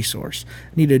greatest resource.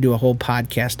 I need to do a whole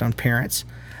podcast on parents.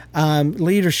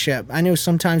 Leadership. I know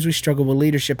sometimes we struggle with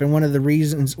leadership, and one of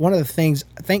the things,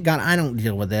 thank God I don't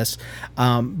deal with this,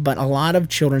 but a lot of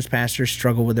children's pastors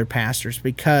struggle with their pastors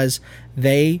because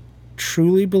they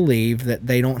truly believe that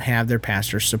they don't have their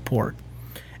pastor's support.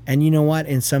 And you know what?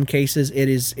 In some cases,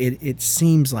 it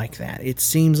seems like that. It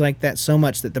seems like that so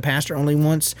much that the pastor only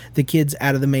wants the kids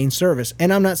out of the main service.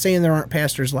 And I'm not saying there aren't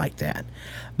pastors like that.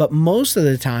 But most of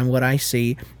the time, what I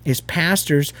see is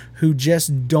pastors who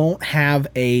just don't have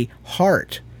a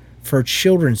heart for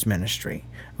children's ministry.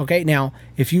 Okay, now,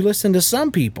 if you listen to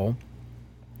some people,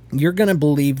 you're going to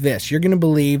believe this. You're going to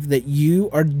believe that you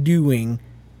are doing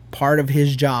part of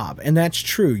his job. And that's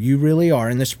true. You really are.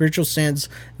 In the spiritual sense,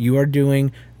 you are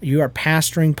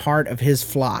pastoring part of his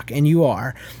flock, and you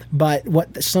are.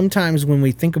 But sometimes when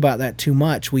we think about that too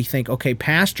much, we think, okay,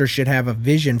 pastor should have a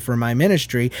vision for my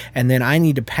ministry, and then I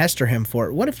need to pester him for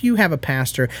it. What if you have a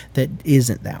pastor that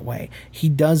isn't that way?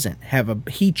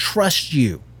 He trusts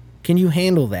you. Can you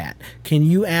handle that? Can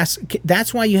you ask?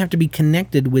 That's why you have to be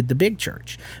connected with the big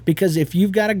church. Because if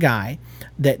you've got a guy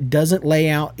that doesn't lay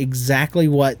out exactly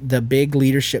what the big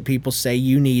leadership people say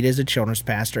you need as a children's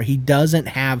pastor, he doesn't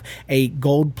have a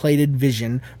gold-plated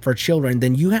vision for children,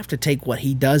 then you have to take what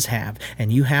he does have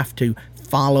and you have to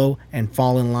follow and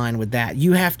fall in line with that.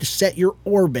 You have to set your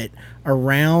orbit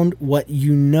around what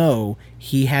you know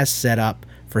he has set up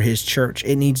for his church.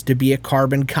 It needs to be a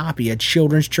carbon copy, a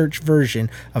children's church version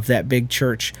of that big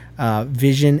church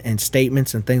vision and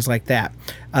statements and things like that.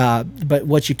 But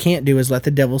what you can't do is let the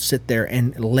devil sit there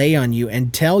and lay on you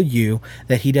and tell you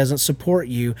that he doesn't support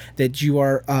you, that you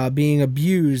are being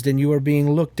abused and you are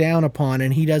being looked down upon,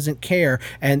 and he doesn't care.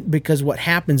 And because what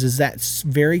happens is that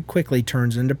very quickly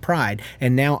turns into pride.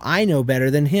 And now I know better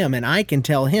than him, and I can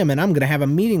tell him, and I'm going to have a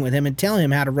meeting with him and tell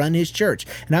him how to run his church.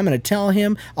 And I'm going to tell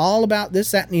him all about this,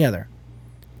 that, and the other.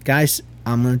 Guys,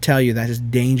 I'm going to tell you that is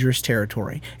dangerous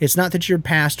territory. It's not that your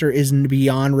pastor is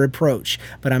beyond reproach,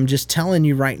 but I'm just telling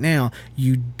you right now,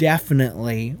 you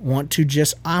definitely want to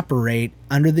just operate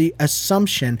under the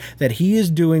assumption that he is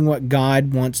doing what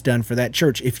God wants done for that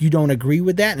church. If you don't agree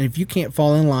with that, and if you can't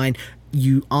fall in line,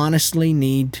 you honestly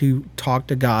need to talk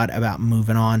to God about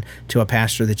moving on to a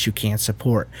pastor that you can't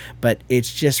support. But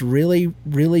it's just really,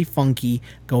 really funky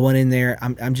going in there.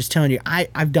 I'm just telling you,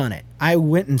 I've done it.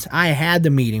 I had the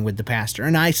meeting with the pastor,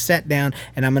 and I sat down,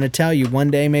 and I'm going to tell you,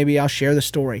 one day maybe I'll share the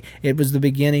story. It was the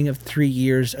beginning of 3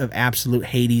 years of absolute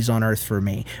Hades on earth for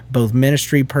me, both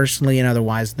ministry, personally, and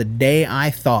otherwise. The day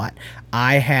I thought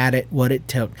I had it, what it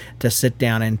took to sit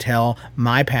down and tell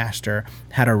my pastor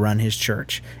how to run his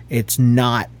church. It's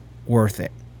not worth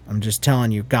it. I'm just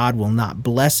telling you, God will not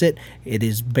bless it. It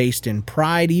is based in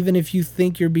pride. Even if you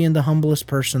think you're being the humblest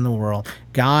person in the world,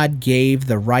 God gave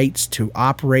the rights to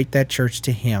operate that church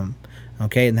to him.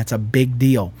 Okay, and that's a big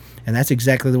deal. And that's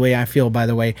exactly the way I feel, by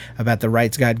the way, about the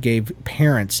rights God gave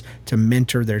parents to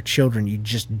mentor their children. You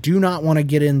just do not want to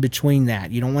get in between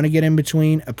that. You don't want to get in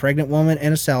between a pregnant woman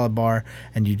and a salad bar,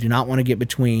 and you do not want to get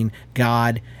between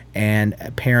God and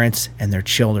parents and their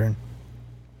children.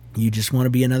 You just want to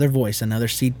be another voice, another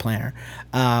seed planter.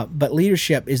 But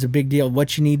leadership is a big deal.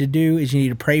 What you need to do is you need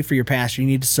to pray for your pastor. You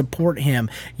need to support him.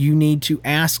 You need to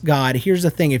ask God. Here's the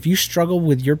thing. If you struggle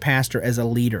with your pastor as a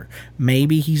leader,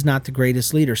 maybe he's not the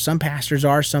greatest leader. Some pastors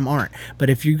are, some aren't. But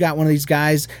if you got one of these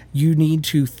guys, you need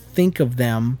to think of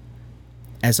them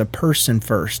as a person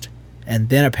first and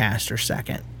then a pastor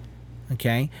second.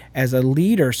 Okay, as a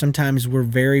leader, sometimes we're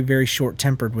very, very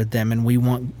short-tempered with them, and we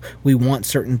want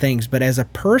certain things. But as a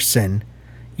person,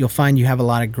 you'll find you have a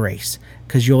lot of grace,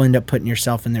 because you'll end up putting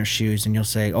yourself in their shoes, and you'll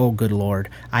say, "Oh, good Lord,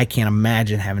 I can't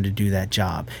imagine having to do that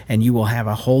job." And you will have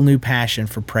a whole new passion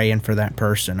for praying for that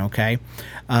person. Okay,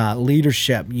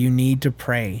 leadership, you need to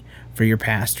pray for your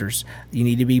pastors. You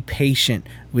need to be patient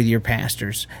with your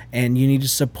pastors, and you need to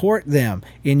support them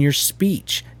in your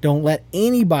speech. Don't let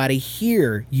anybody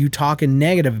hear you talking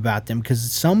negative about them,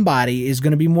 because somebody is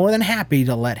going to be more than happy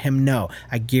to let him know.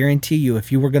 I guarantee you,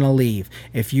 if you were going to leave,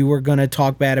 if you were going to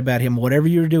talk bad about him, whatever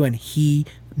you're doing, he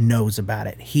knows about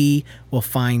it. He will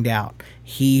find out.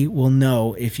 He will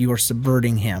know if you are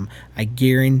subverting him. I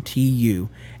guarantee you.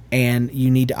 And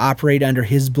you need to operate under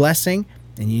his blessing,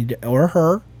 and you need to, or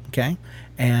her. Okay,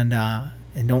 and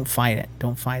don't fight it.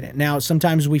 Don't fight it. Now,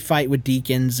 sometimes we fight with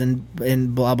deacons and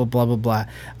blah blah blah blah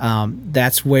blah.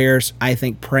 That's where I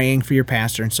think praying for your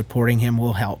pastor and supporting him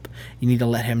will help. You need to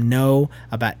let him know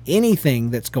about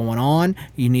anything that's going on.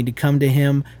 You need to come to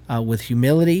him with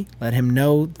humility. Let him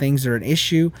know things are an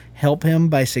issue. Help him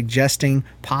by suggesting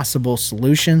possible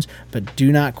solutions, but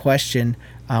do not question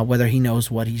whether he knows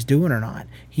what he's doing or not.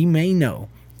 He may know,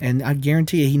 and I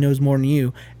guarantee you, he knows more than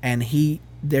you, and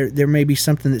there may be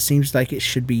something that seems like it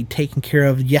should be taken care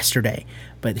of yesterday,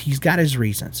 but he's got his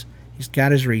reasons. He's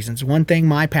got his reasons. One thing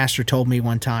my pastor told me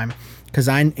one time, because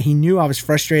he knew I was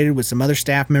frustrated with some other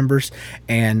staff members,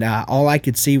 and all I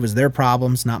could see was their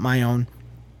problems, not my own,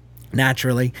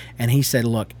 naturally. And he said,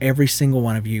 "Look, every single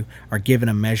one of you are given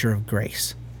a measure of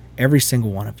grace. Every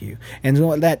single one of you." And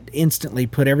so that instantly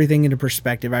put everything into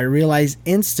perspective. I realized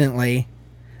instantly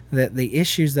that the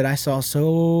issues that I saw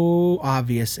so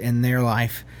obvious in their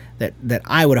life that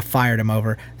I would have fired him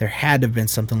over, there had to have been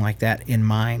something like that in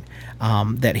mine,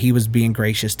 that he was being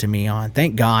gracious to me on.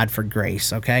 Thank God for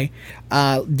grace, okay?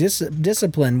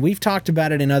 Discipline, we've talked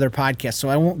about it in other podcasts, so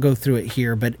I won't go through it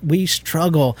here, but we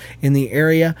struggle in the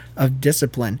area of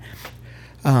discipline.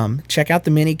 Check out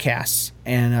the mini casts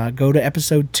and go to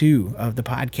episode 2 of the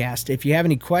podcast. If you have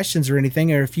any questions or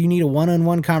anything, or if you need a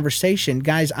one-on-one conversation,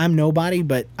 guys, I'm nobody,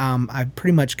 but I've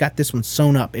pretty much got this one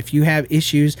sewn up. If you have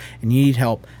issues and you need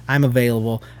help, I'm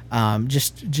available.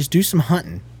 Just do some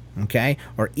hunting. Okay,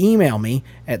 or email me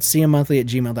at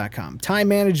cmmonthly@gmail.com. Time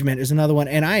management is another one,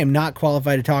 and I am not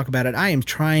qualified to talk about it. I am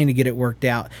trying to get it worked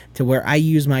out to where I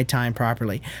use my time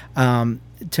properly.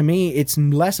 To me, it's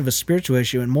less of a spiritual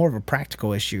issue and more of a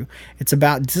practical issue. It's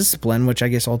about discipline, which I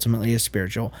guess ultimately is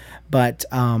spiritual, but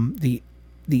the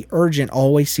urgent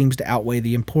always seems to outweigh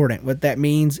the important. What that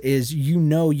means is, you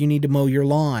need to mow your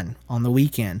lawn on the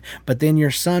weekend, but then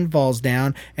your son falls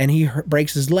down and he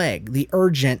breaks his leg. The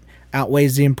urgent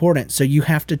outweighs the important, so you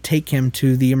have to take him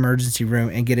to the emergency room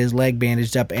and get his leg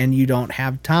bandaged up, and you don't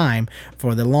have time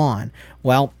for the lawn.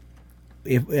 Well,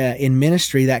 if in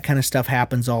ministry, that kind of stuff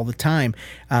happens all the time.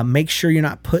 Make sure you're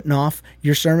not putting off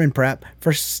your sermon prep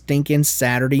for stinking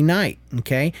Saturday night,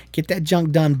 okay? Get that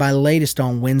junk done by latest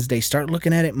on Wednesday. Start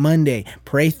looking at it Monday.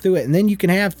 Pray through it, and then you can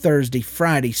have Thursday,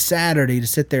 Friday, Saturday to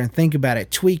sit there and think about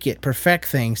it, tweak it, perfect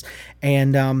things,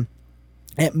 and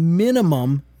at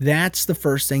minimum, That's the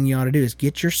first thing you ought to do is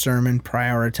get your sermon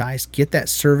prioritized, get that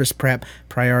service prep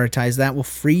prioritized. That will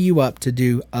free you up to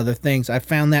do other things. I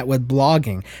found that with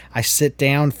blogging. I sit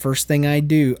down, first thing I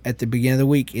do at the beginning of the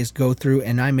week is go through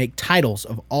and I make titles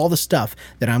of all the stuff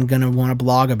that I'm going to want to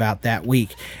blog about that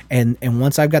week. And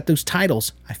once I've got those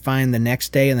titles, I find the next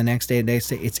day and the next day and the next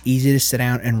day, it's easy to sit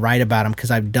down and write about them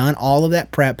because I've done all of that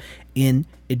prep in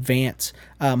advance.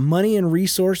 Money and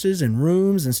resources and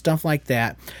rooms and stuff like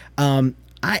that.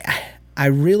 I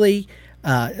really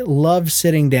love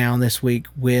sitting down this week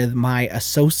with my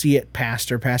associate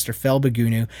pastor, Pastor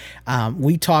Felbagunu.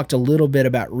 We talked a little bit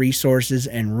about resources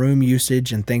and room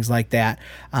usage and things like that.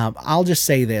 I'll just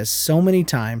say this so many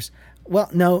times. Well,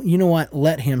 no, you know what?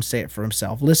 Let him say it for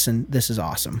himself. Listen, this is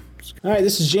awesome. All right,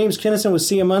 this is James Kennison with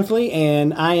See Monthly,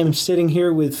 and I am sitting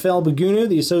here with Felbagunu,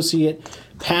 the associate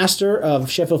pastor of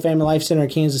Sheffield Family Life Center in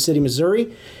Kansas City,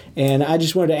 Missouri. And I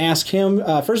just wanted to ask him,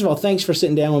 first of all, thanks for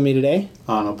sitting down with me today.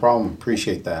 No problem.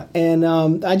 Appreciate that. And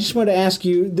I just wanted to ask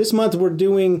you, this month we're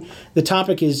doing, the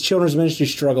topic is children's ministry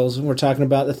struggles. And we're talking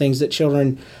about the things that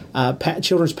children's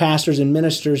pastors and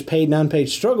ministers, paid and unpaid,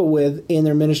 struggle with in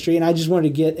their ministry. And I just wanted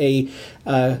to get a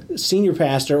senior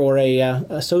pastor or a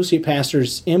associate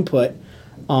pastor's input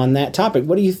on that topic.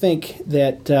 What do you think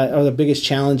that are the biggest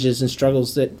challenges and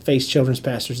struggles that face children's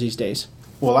pastors these days?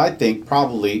 Well, I think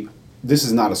probably this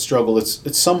is not a struggle.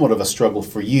 It's somewhat of a struggle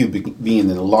for you being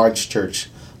in a large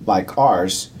church like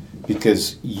ours,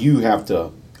 because you have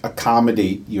to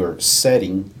accommodate your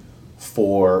setting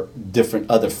for different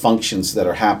other functions that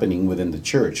are happening within the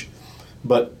church.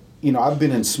 But, I've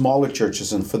been in smaller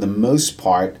churches, and for the most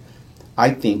part,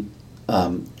 I think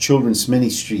children's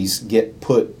ministries get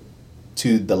put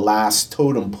to the last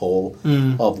totem pole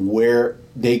of where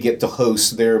they get to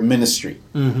host their ministry.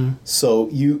 Mm-hmm. So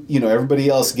everybody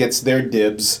else gets their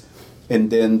dibs,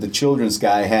 and then the children's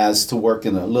guy has to work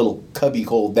in a little cubby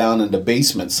hole down in the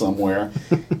basement somewhere,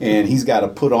 and he's got to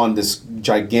put on this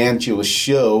gigantuous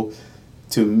show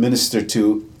to minister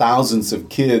to thousands of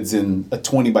kids in a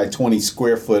 20 by 20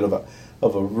 square foot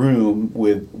of a room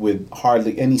with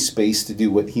hardly any space to do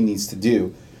what he needs to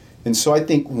do. And so I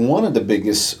think one of the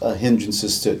biggest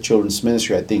hindrances to children's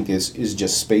ministry, I think, is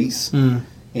just space,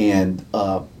 and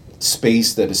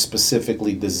space that is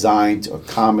specifically designed to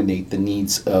accommodate the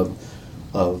needs of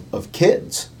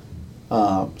kids,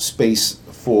 space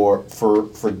for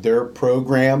their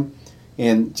program,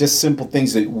 and just simple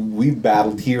things that we've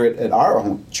battled here at our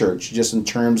own church, just in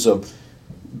terms of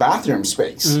bathroom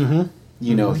space.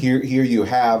 Mm-hmm. Here you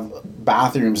have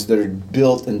bathrooms that are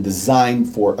built and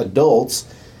designed for adults,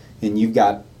 and you've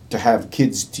got to have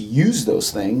kids to use those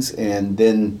things, and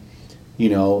then,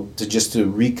 to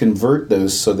reconvert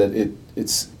those so that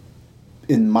it's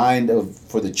in mind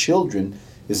for the children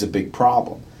is a big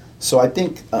problem. So I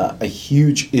think a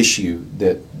huge issue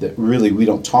that really we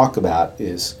don't talk about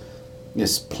is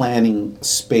planning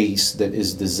space that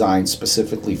is designed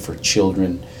specifically for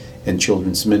children and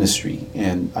children's ministry.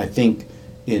 And I think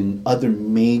in other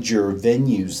major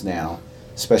venues now,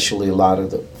 especially a lot of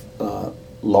the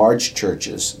large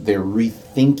churches, they're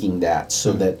rethinking that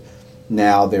so that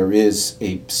now there is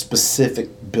a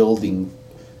specific building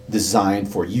designed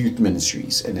for youth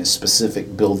ministries and a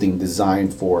specific building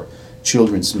designed for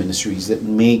children's ministries that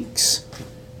makes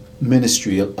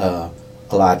ministry a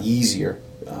lot easier.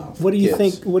 What do you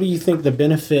think? What do you think the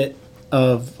benefit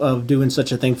of doing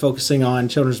such a thing, focusing on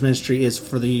children's ministry, is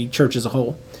for the church as a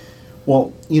whole?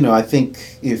 Well, I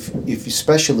think if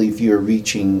especially if you're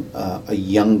reaching a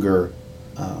younger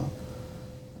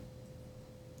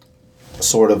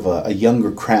sort of a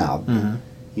younger crowd,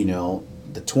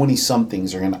 the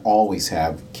 20-somethings are going to always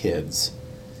have kids,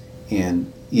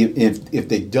 and if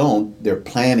they don't, they're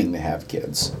planning to have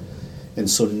kids, and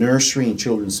so nursery and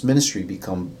children's ministry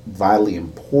become vitally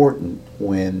important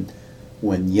when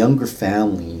younger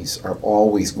families are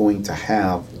always going to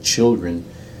have children,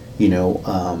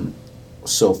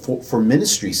 so for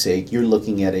ministry's sake, you're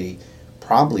looking at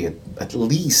probably at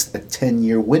least a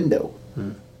 10-year window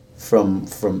from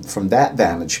that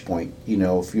vantage point.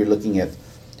 If you're looking at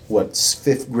what's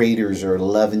fifth graders are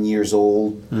 11 years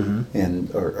old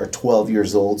and or 12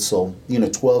 years old, so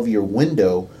 12-year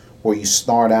window where you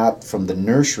start out from the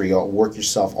nursery or work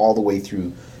yourself all the way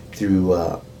through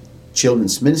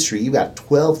children's ministry. You got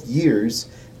 12 years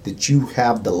that you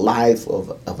have the life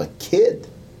of a kid.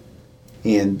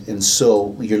 And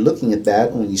so you're looking at that,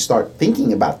 and when you start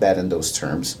thinking about that in those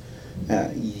terms,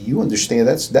 you understand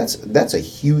that's a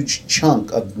huge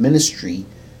chunk of ministry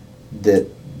that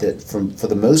for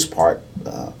the most part,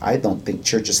 I don't think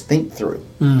churches think through.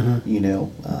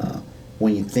 Mm-hmm.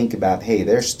 When you think about, hey,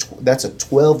 that's a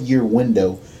 12-year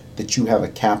window that you have a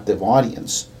captive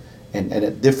audience, and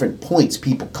at different points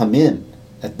people come in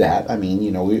at that. I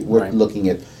mean, we're Right. looking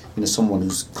at someone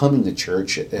who's coming to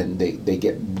church and they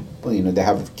get they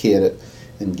have a kid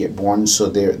and get born, so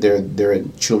they're in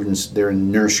they're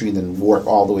in nursery, then work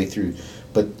all the way through.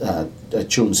 But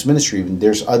children's ministry, and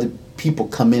there's other people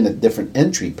come in at different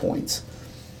entry points.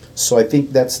 So I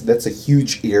think that's a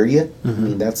huge area. I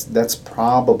mean, that's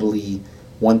probably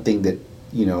one thing that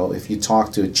if you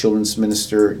talk to a children's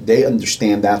minister, they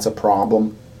understand that's a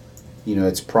problem.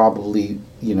 It's probably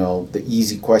the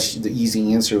easy question, the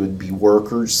easy answer would be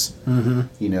workers.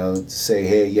 To say,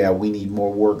 hey, yeah, we need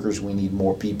more workers, we need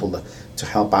more people to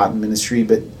help out in ministry.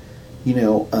 But you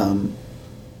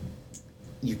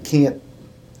can't,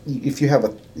 if you have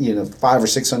 500 or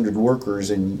 600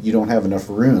 workers and you don't have enough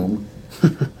room.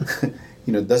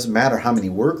 It doesn't matter how many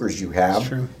workers you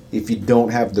have if you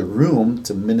don't have the room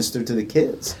to minister to the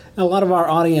kids. A lot of our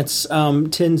audience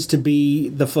tends to be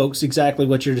the folks exactly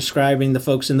what you're describing, the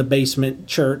folks in the basement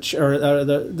church or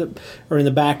in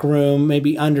the back room,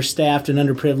 maybe understaffed and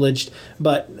underprivileged,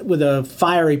 but with a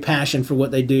fiery passion for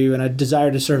what they do and a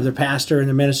desire to serve their pastor and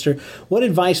their minister. What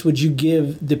advice would you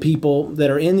give the people that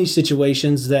are in these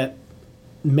situations that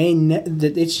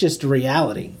that it's just a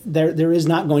reality? There is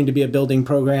not going to be a building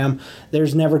program.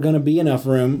 There's never going to be enough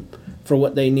room for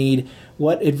what they need.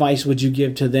 What advice would you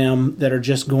give to them that are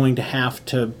just going to have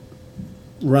to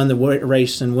run the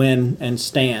race and win and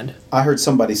stand? I heard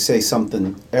somebody say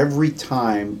something, every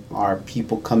time our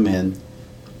people come in,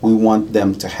 we want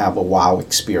them to have a wow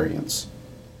experience.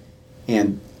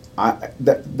 And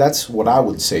that's what I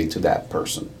would say to that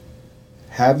person.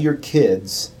 Have your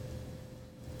kids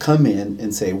come in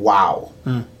and say, wow.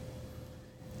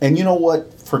 And you know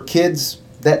what? For kids,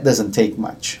 that doesn't take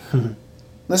much.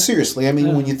 No, seriously. I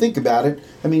mean, when you think about it,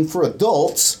 I mean, for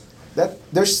adults, that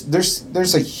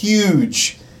there's a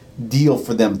huge deal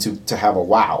for them to have a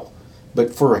wow.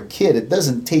 But for a kid, it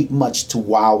doesn't take much to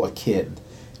wow a kid.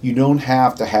 You don't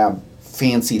have to have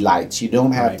fancy lights. You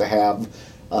don't have to have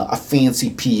a fancy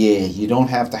PA. You don't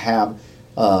have to have,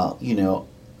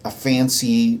 a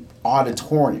fancy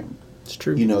auditorium. It's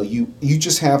true. You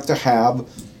just have to have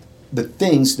the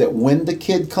things that when the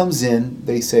kid comes in,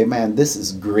 they say, man, this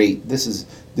is great. This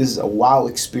is a wow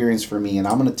experience for me. And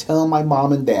I'm going to tell my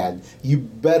mom and dad, you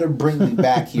better bring me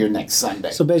back here next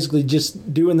Sunday. So basically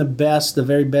just doing the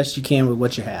very best you can with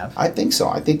what you have. I think so.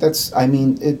 I think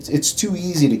it's too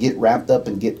easy to get wrapped up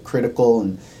and get critical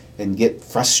and get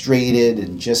frustrated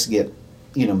and just get,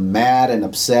 mad and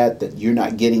upset that you're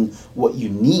not getting what you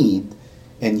need.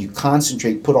 And you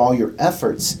put all your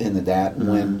efforts into that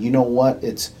when, you know what,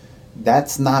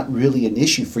 that's not really an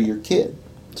issue for your kid.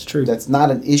 It's true. That's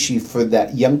not an issue for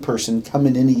that young person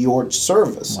coming into your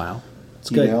service. Wow. It's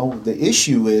good. The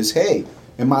issue is, hey,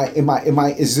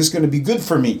 is this going to be good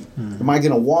for me? Am I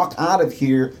going to walk out of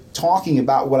here talking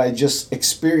about what I just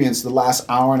experienced the last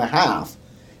hour and a half?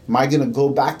 Am I going to go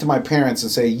back to my parents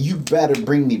and say, you better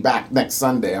bring me back next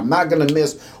Sunday? I'm not going to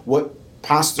miss what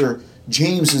Pastor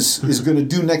James is going to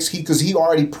do next week because he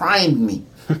already primed me.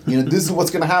 This is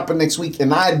what's going to happen next week,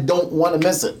 and I don't want to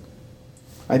miss it.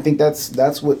 I think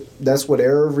that's what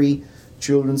every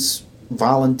children's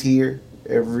volunteer,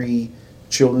 every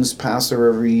children's pastor,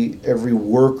 every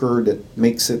worker that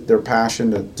makes it their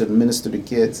passion to minister to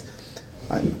kids,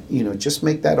 just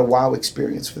make that a wow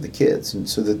experience for the kids, and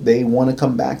so that they want to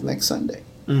come back next Sunday.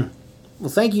 Well,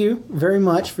 thank you very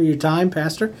much for your time,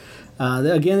 Pastor.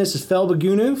 Again, this is Fel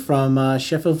Bagunu from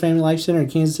Sheffield Family Life Center in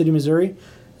Kansas City, Missouri,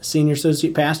 Senior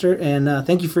Associate Pastor, and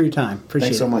thank you for your time. Appreciate it.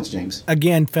 Thanks so much, James.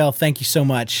 Again, Fel, thank you so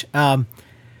much. Isn't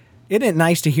it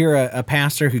nice to hear a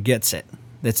pastor who gets it?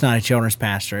 That's not a children's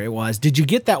pastor. It was. Did you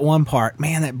get that one part?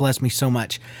 Man, that blessed me so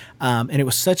much. And it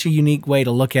was such a unique way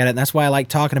to look at it. And that's why I like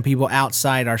talking to people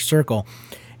outside our circle.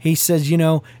 He says,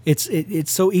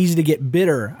 it's so easy to get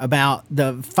bitter about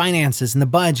the finances and the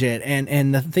budget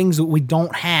and the things that we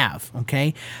don't have,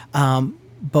 okay?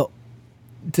 But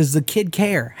does the kid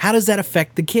care? How does that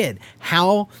affect the kid?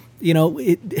 How,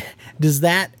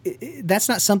 that's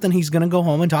not something he's going to go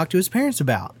home and talk to his parents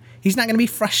about. He's not going to be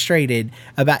frustrated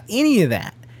about any of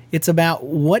that. It's about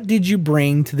what did you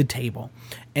bring to the table?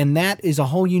 And that is a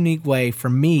whole unique way for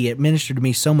me. It ministered to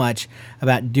me so much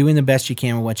about doing the best you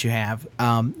can with what you have.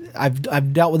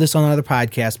 I've dealt with this on another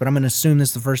podcast, but I'm going to assume this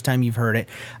is the first time you've heard it.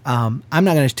 I'm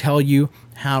not going to tell you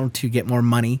how to get more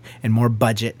money and more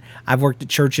budget. I've worked at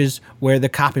churches where the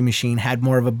copy machine had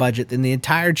more of a budget than the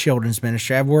entire children's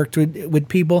ministry. I've worked with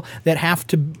people that have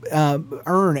to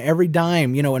earn every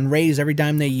dime, and raise every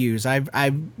dime they use.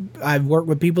 I've worked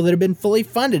with people that have been fully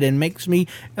funded, and makes me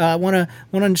want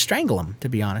to strangle them, to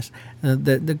be honest,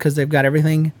 because they've got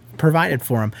everything provided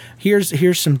for them.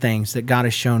 Here's some things that God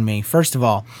has shown me. First of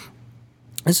all,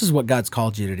 this is what God's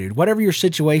called you to do. Whatever your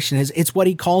situation is, it's what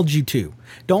he called you to.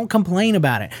 Don't complain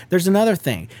about it. There's another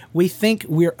thing. We think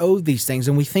we're owed these things,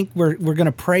 and we think we're going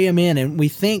to pray them in, and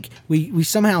we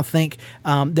somehow think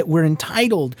that we're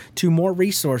entitled to more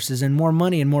resources and more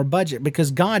money and more budget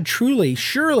because God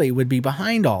surely would be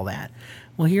behind all that.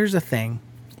 Well, here's the thing.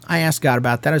 I asked God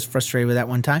about that. I was frustrated with that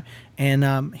one time,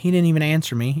 and he didn't even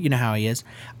answer me. You know how he is.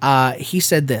 He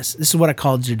said this. This is what I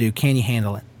called you to do. Can you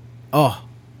handle it?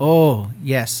 Oh,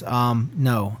 yes.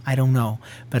 No, I don't know.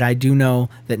 But I do know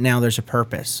that now there's a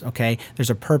purpose, okay? There's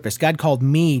a purpose. God called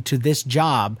me to this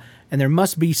job, and there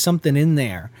must be something in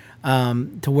there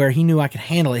to where he knew I could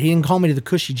handle it. He didn't call me to the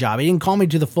cushy job. He didn't call me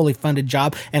to the fully funded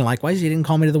job. And likewise, he didn't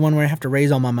call me to the one where I have to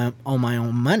raise all my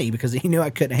own money because he knew I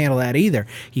couldn't handle that either.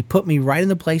 He put me right in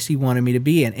the place he wanted me to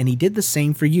be in, and he did the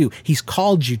same for you. He's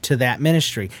called you to that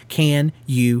ministry. Can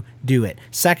you do it?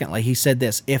 Secondly, he said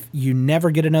this: if you never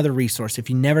get another resource,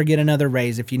 if you never get another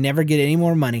raise, if you never get any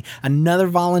more money, another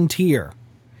volunteer,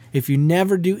 if you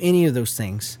never do any of those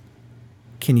things,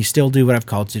 can you still do what I've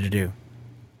called you to do?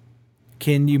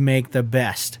 Can you make the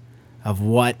best of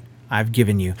what I've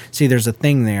given you? See, there's a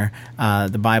thing there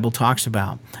the Bible talks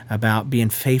about being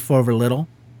faithful over little,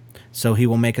 so he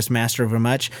will make us master over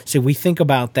much. See, we think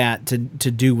about that to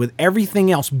do with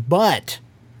everything else but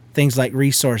things like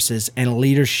resources and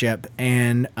leadership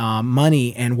and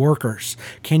money and workers.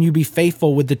 Can you be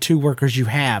faithful with the 2 workers you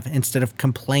have instead of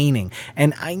complaining?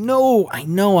 And I know,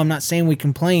 I'm not saying we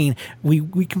complain.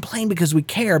 We complain because we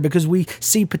care, because we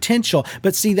see potential.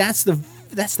 But see, that's the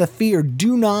fear.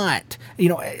 Do not,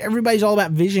 everybody's all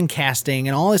about vision casting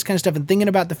and all this kind of stuff and thinking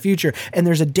about the future. And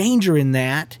there's a danger in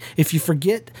that if you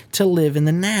forget to live in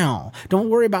the now. Don't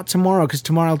worry about tomorrow because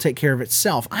tomorrow will take care of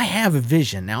itself. I have a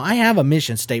vision. Now, I have a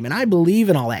mission statement. I believe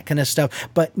in all that kind of stuff,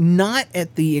 but not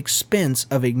at the expense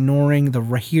of ignoring the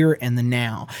here and the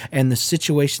now and the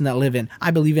situation that I live in. I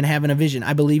believe in having a vision.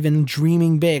 I believe in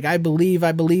dreaming big. I believe,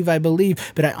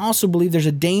 but I also believe there's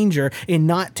a danger in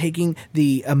not taking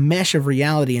the mesh of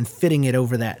reality and fitting it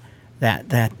over that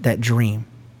dream.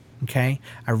 Okay?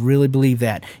 I really believe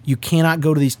that. You cannot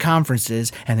go to these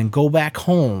conferences and then go back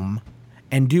home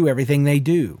and do everything they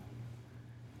do.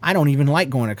 I don't even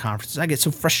like going to conferences. I get so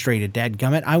frustrated,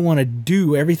 dadgummit. I want to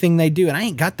do everything they do, and I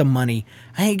ain't got the money.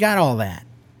 I ain't got all that.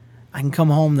 I can come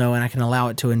home, though, and I can allow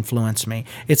it to influence me.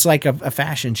 It's like a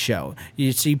fashion show.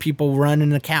 You see people running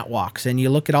the catwalks, and you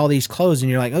look at all these clothes,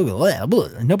 and you're like, oh, blah,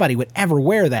 blah. Nobody would ever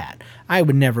wear that. I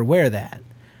would never wear that.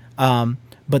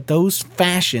 But those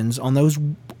fashions on those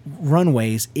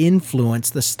runways influence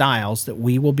the styles that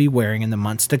we will be wearing in the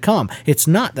months to come. It's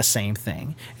not the same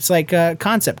thing. It's like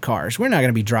concept cars. We're not going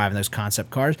to be driving those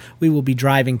concept cars. We will be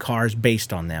driving cars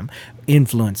based on them,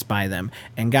 influenced by them.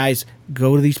 And guys,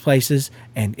 go to these places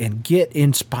and get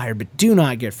inspired, but do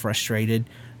not get frustrated.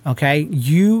 Okay?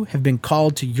 You have been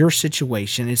called to your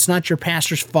situation. It's not your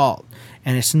pastor's fault.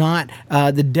 And it's not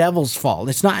the devil's fault.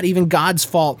 It's not even God's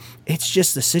fault. It's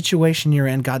just the situation you're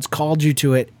in. God's called you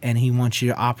to it, and he wants you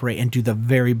to operate and do the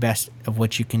very best of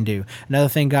what you can do. Another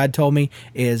thing God told me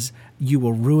is you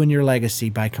will ruin your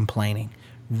legacy by complaining.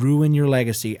 Ruin your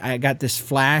legacy. I got this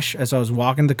flash as I was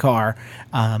walking the car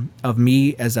of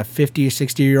me as a 50 or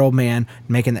 60-year-old man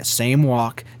making that same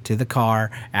walk to the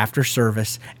car after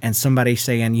service, and somebody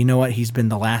saying, you know what, he's been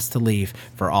the last to leave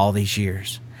for all these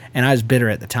years. And I was bitter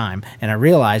at the time, and I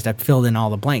realized I filled in all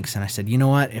the blanks, and I said, you know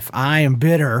what, if I am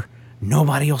bitter,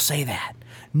 nobody will say that.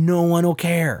 No one will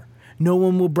care. No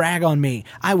one will brag on me.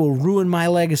 I will ruin my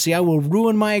legacy. I will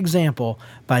ruin my example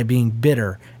by being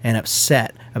bitter and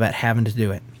upset about having to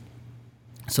do it.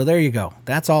 So there you go.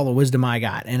 That's all the wisdom I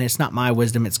got. And it's not my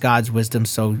wisdom, it's God's wisdom,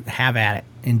 so have at it.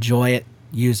 Enjoy it.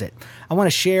 Use it. I want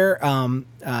to share some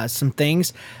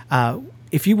things.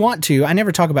 If you want to, I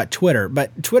never talk about Twitter,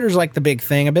 but Twitter's like the big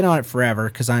thing. I've been on it forever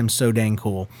because I'm so dang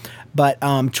cool. But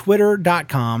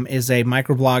Twitter.com is a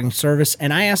microblogging service,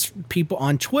 and I asked people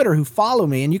on Twitter who follow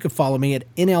me, and you can follow me at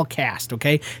NLCast,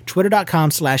 okay?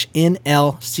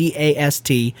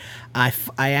 Twitter.com/NLCAST.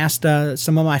 I asked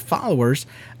some of my followers,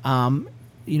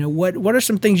 what are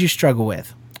some things you struggle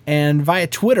with? And via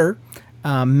Twitter,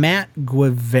 Matt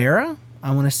Guevara,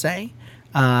 I want to say,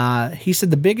 he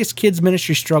said the biggest kids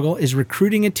ministry struggle is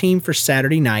recruiting a team for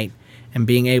Saturday night and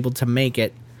being able to make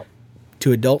it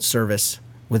to adult service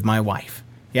with my wife.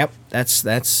 Yep, that's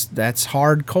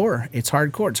hardcore. It's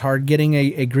hardcore. It's hard getting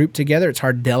a group together. It's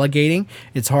hard delegating.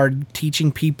 It's hard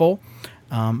teaching people,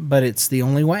 but it's the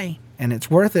only way, and it's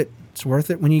worth it. It's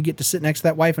worth it when you get to sit next to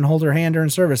that wife and hold her hand during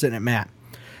service, isn't it, Matt?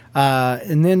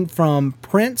 And then from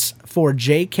Prince for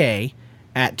JK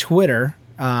at Twitter,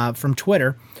 from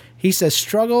Twitter. He says,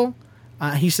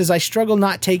 I struggle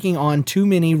not taking on too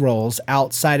many roles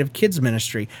outside of kids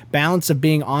ministry. Balance of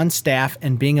being on staff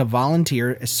and being a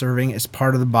volunteer is serving as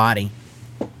part of the body.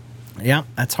 Yeah,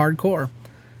 that's hardcore.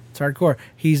 It's hardcore.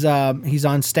 He's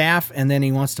on staff, and then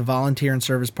he wants to volunteer and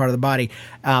serve as part of the body.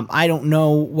 I don't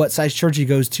know what size church he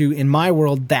goes to. In my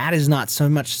world, that is not so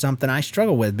much something I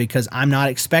struggle with, because I'm not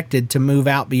expected to move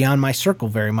out beyond my circle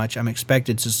very much. I'm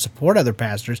expected to support other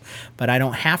pastors, but I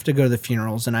don't have to go to the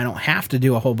funerals, and I don't have to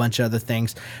do a whole bunch of other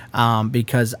things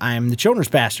because I'm the children's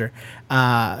pastor.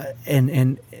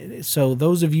 And so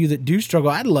those of you that do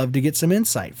struggle, I'd love to get some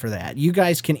insight for that. You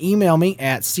guys can email me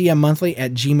at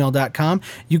cmmonthly@gmail.com.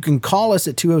 You can call us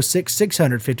at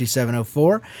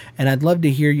 206-600-5704, and I'd love to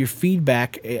hear your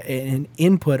feedback and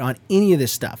input on any of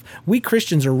this stuff. We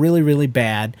Christians are really, really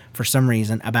bad for some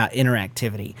reason about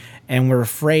interactivity, and we're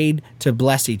afraid to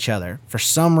bless each other for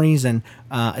some reason,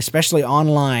 especially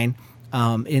online.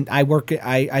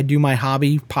 I do my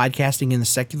hobby podcasting in the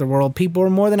secular world. People are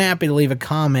more than happy to leave a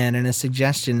comment and a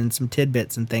suggestion and some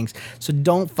tidbits and things. So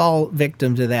don't fall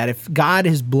victim to that. If God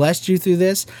has blessed you through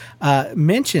this,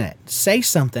 mention it. Say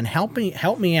something. Help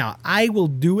me out. I will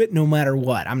do it no matter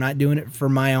what. I'm not doing it for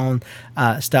my own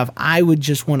stuff. I would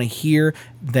just want to hear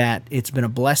that it's been a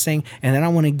blessing, and then I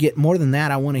want to get more than that.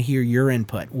 I want to hear your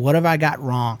input. What have I got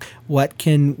wrong? What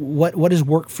has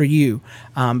worked for you?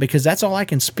 Because that's all I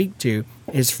can speak to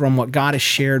is from what God has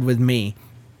shared with me.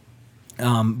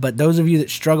 But those of you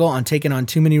that struggle on taking on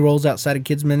too many roles outside of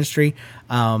kids ministry,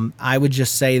 I would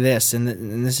just say this,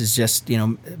 and this is just,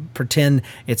 pretend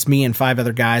it's me and 5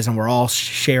 other guys and we're all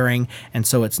sharing, and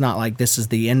so it's not like this is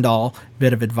the end-all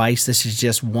bit of advice. This is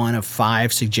just one of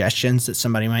 5 suggestions that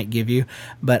somebody might give you.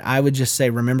 But I would just say,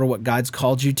 remember what God's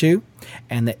called you to,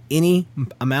 and that any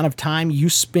amount of time you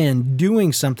spend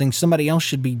doing something somebody else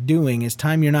should be doing is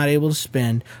time you're not able to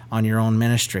spend on your own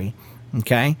ministry.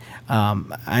 Okay. I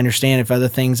understand if other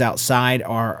things outside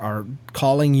are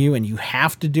calling you and you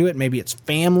have to do it. Maybe it's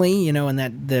family, and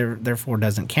that therefore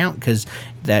doesn't count, because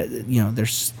that,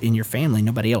 there's in your family,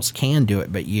 nobody else can do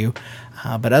it but you.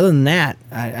 But other than that,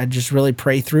 I just really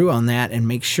pray through on that and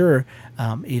make sure,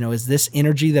 is this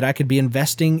energy that I could be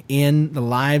investing in the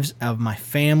lives of my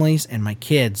families and my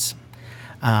kids?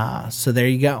 So there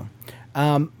you go.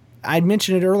 I'd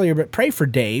mentioned it earlier, but pray for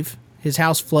Dave. His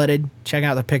house flooded. Check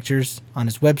out the pictures on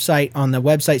his website,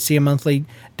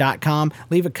 cmmonthly.com.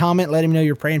 Leave a comment. Let him know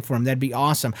you're praying for him. That'd be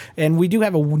awesome. And we do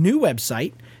have a new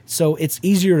website, so it's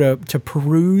easier to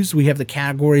peruse. We have the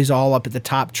categories all up at the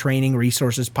top: training,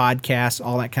 resources, podcasts,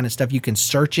 all that kind of stuff. You can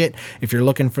search it if you're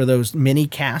looking for those mini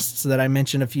casts that I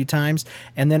mentioned a few times.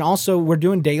 And then also we're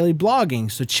doing daily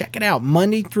blogging, so check it out.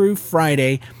 Monday through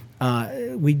Friday,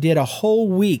 we did a whole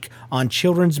week on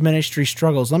children's ministry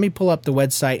struggles. Let me pull up the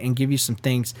website and give you some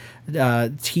things,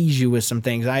 tease you with some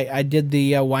things. I did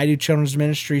the Why Do Children's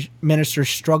Ministers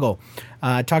Struggle?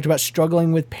 Talked about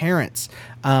struggling with parents.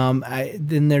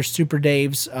 Then there's Super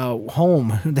Dave's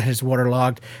home that is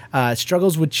waterlogged.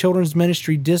 Struggles with children's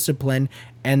ministry discipline.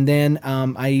 And then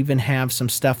I even have some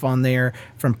stuff on there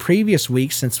from previous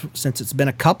weeks, since it's been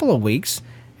a couple of weeks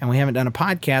and we haven't done a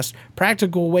podcast.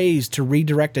 Practical ways to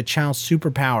redirect a child's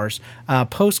superpowers,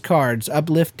 postcards,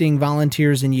 uplifting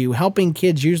volunteers in you, helping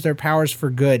kids use their powers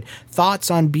for good, thoughts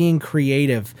on being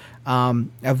creative,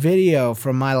 a video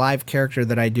from my live character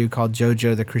that I do called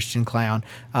JoJo the Christian Clown,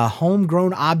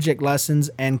 homegrown object lessons,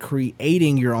 and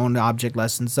creating your own object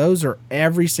lessons. Those are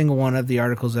every single one of the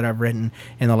articles that I've written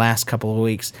in the last couple of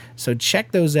weeks. So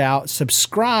check those out.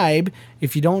 Subscribe.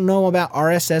 If you don't know about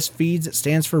RSS feeds, it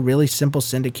stands for Really Simple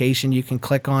Syndication. You can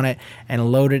click on it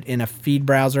and load it in a feed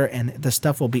browser, and the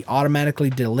stuff will be automatically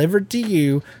delivered to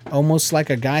you, almost like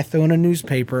a guy throwing a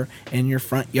newspaper in your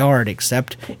front yard,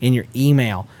 except in your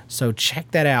email. So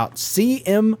check that out,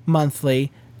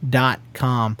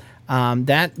 cmmonthly.com.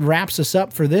 That wraps us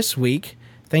up for this week.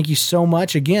 Thank you so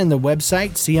much. Again, the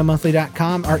website,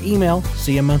 cmmonthly.com, our email,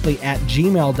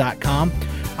 cmmonthly@gmail.com.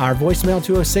 Our voicemail,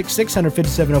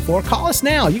 206-600-5704. Call us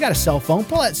now. You got a cell phone.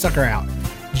 Pull that sucker out.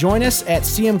 Join us at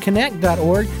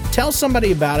cmconnect.org. Tell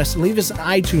somebody about us. Leave us an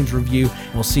iTunes review.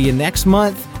 We'll see you next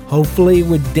month, hopefully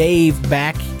with Dave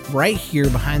back right here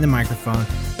behind the microphone.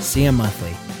 CM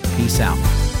Monthly. Peace out.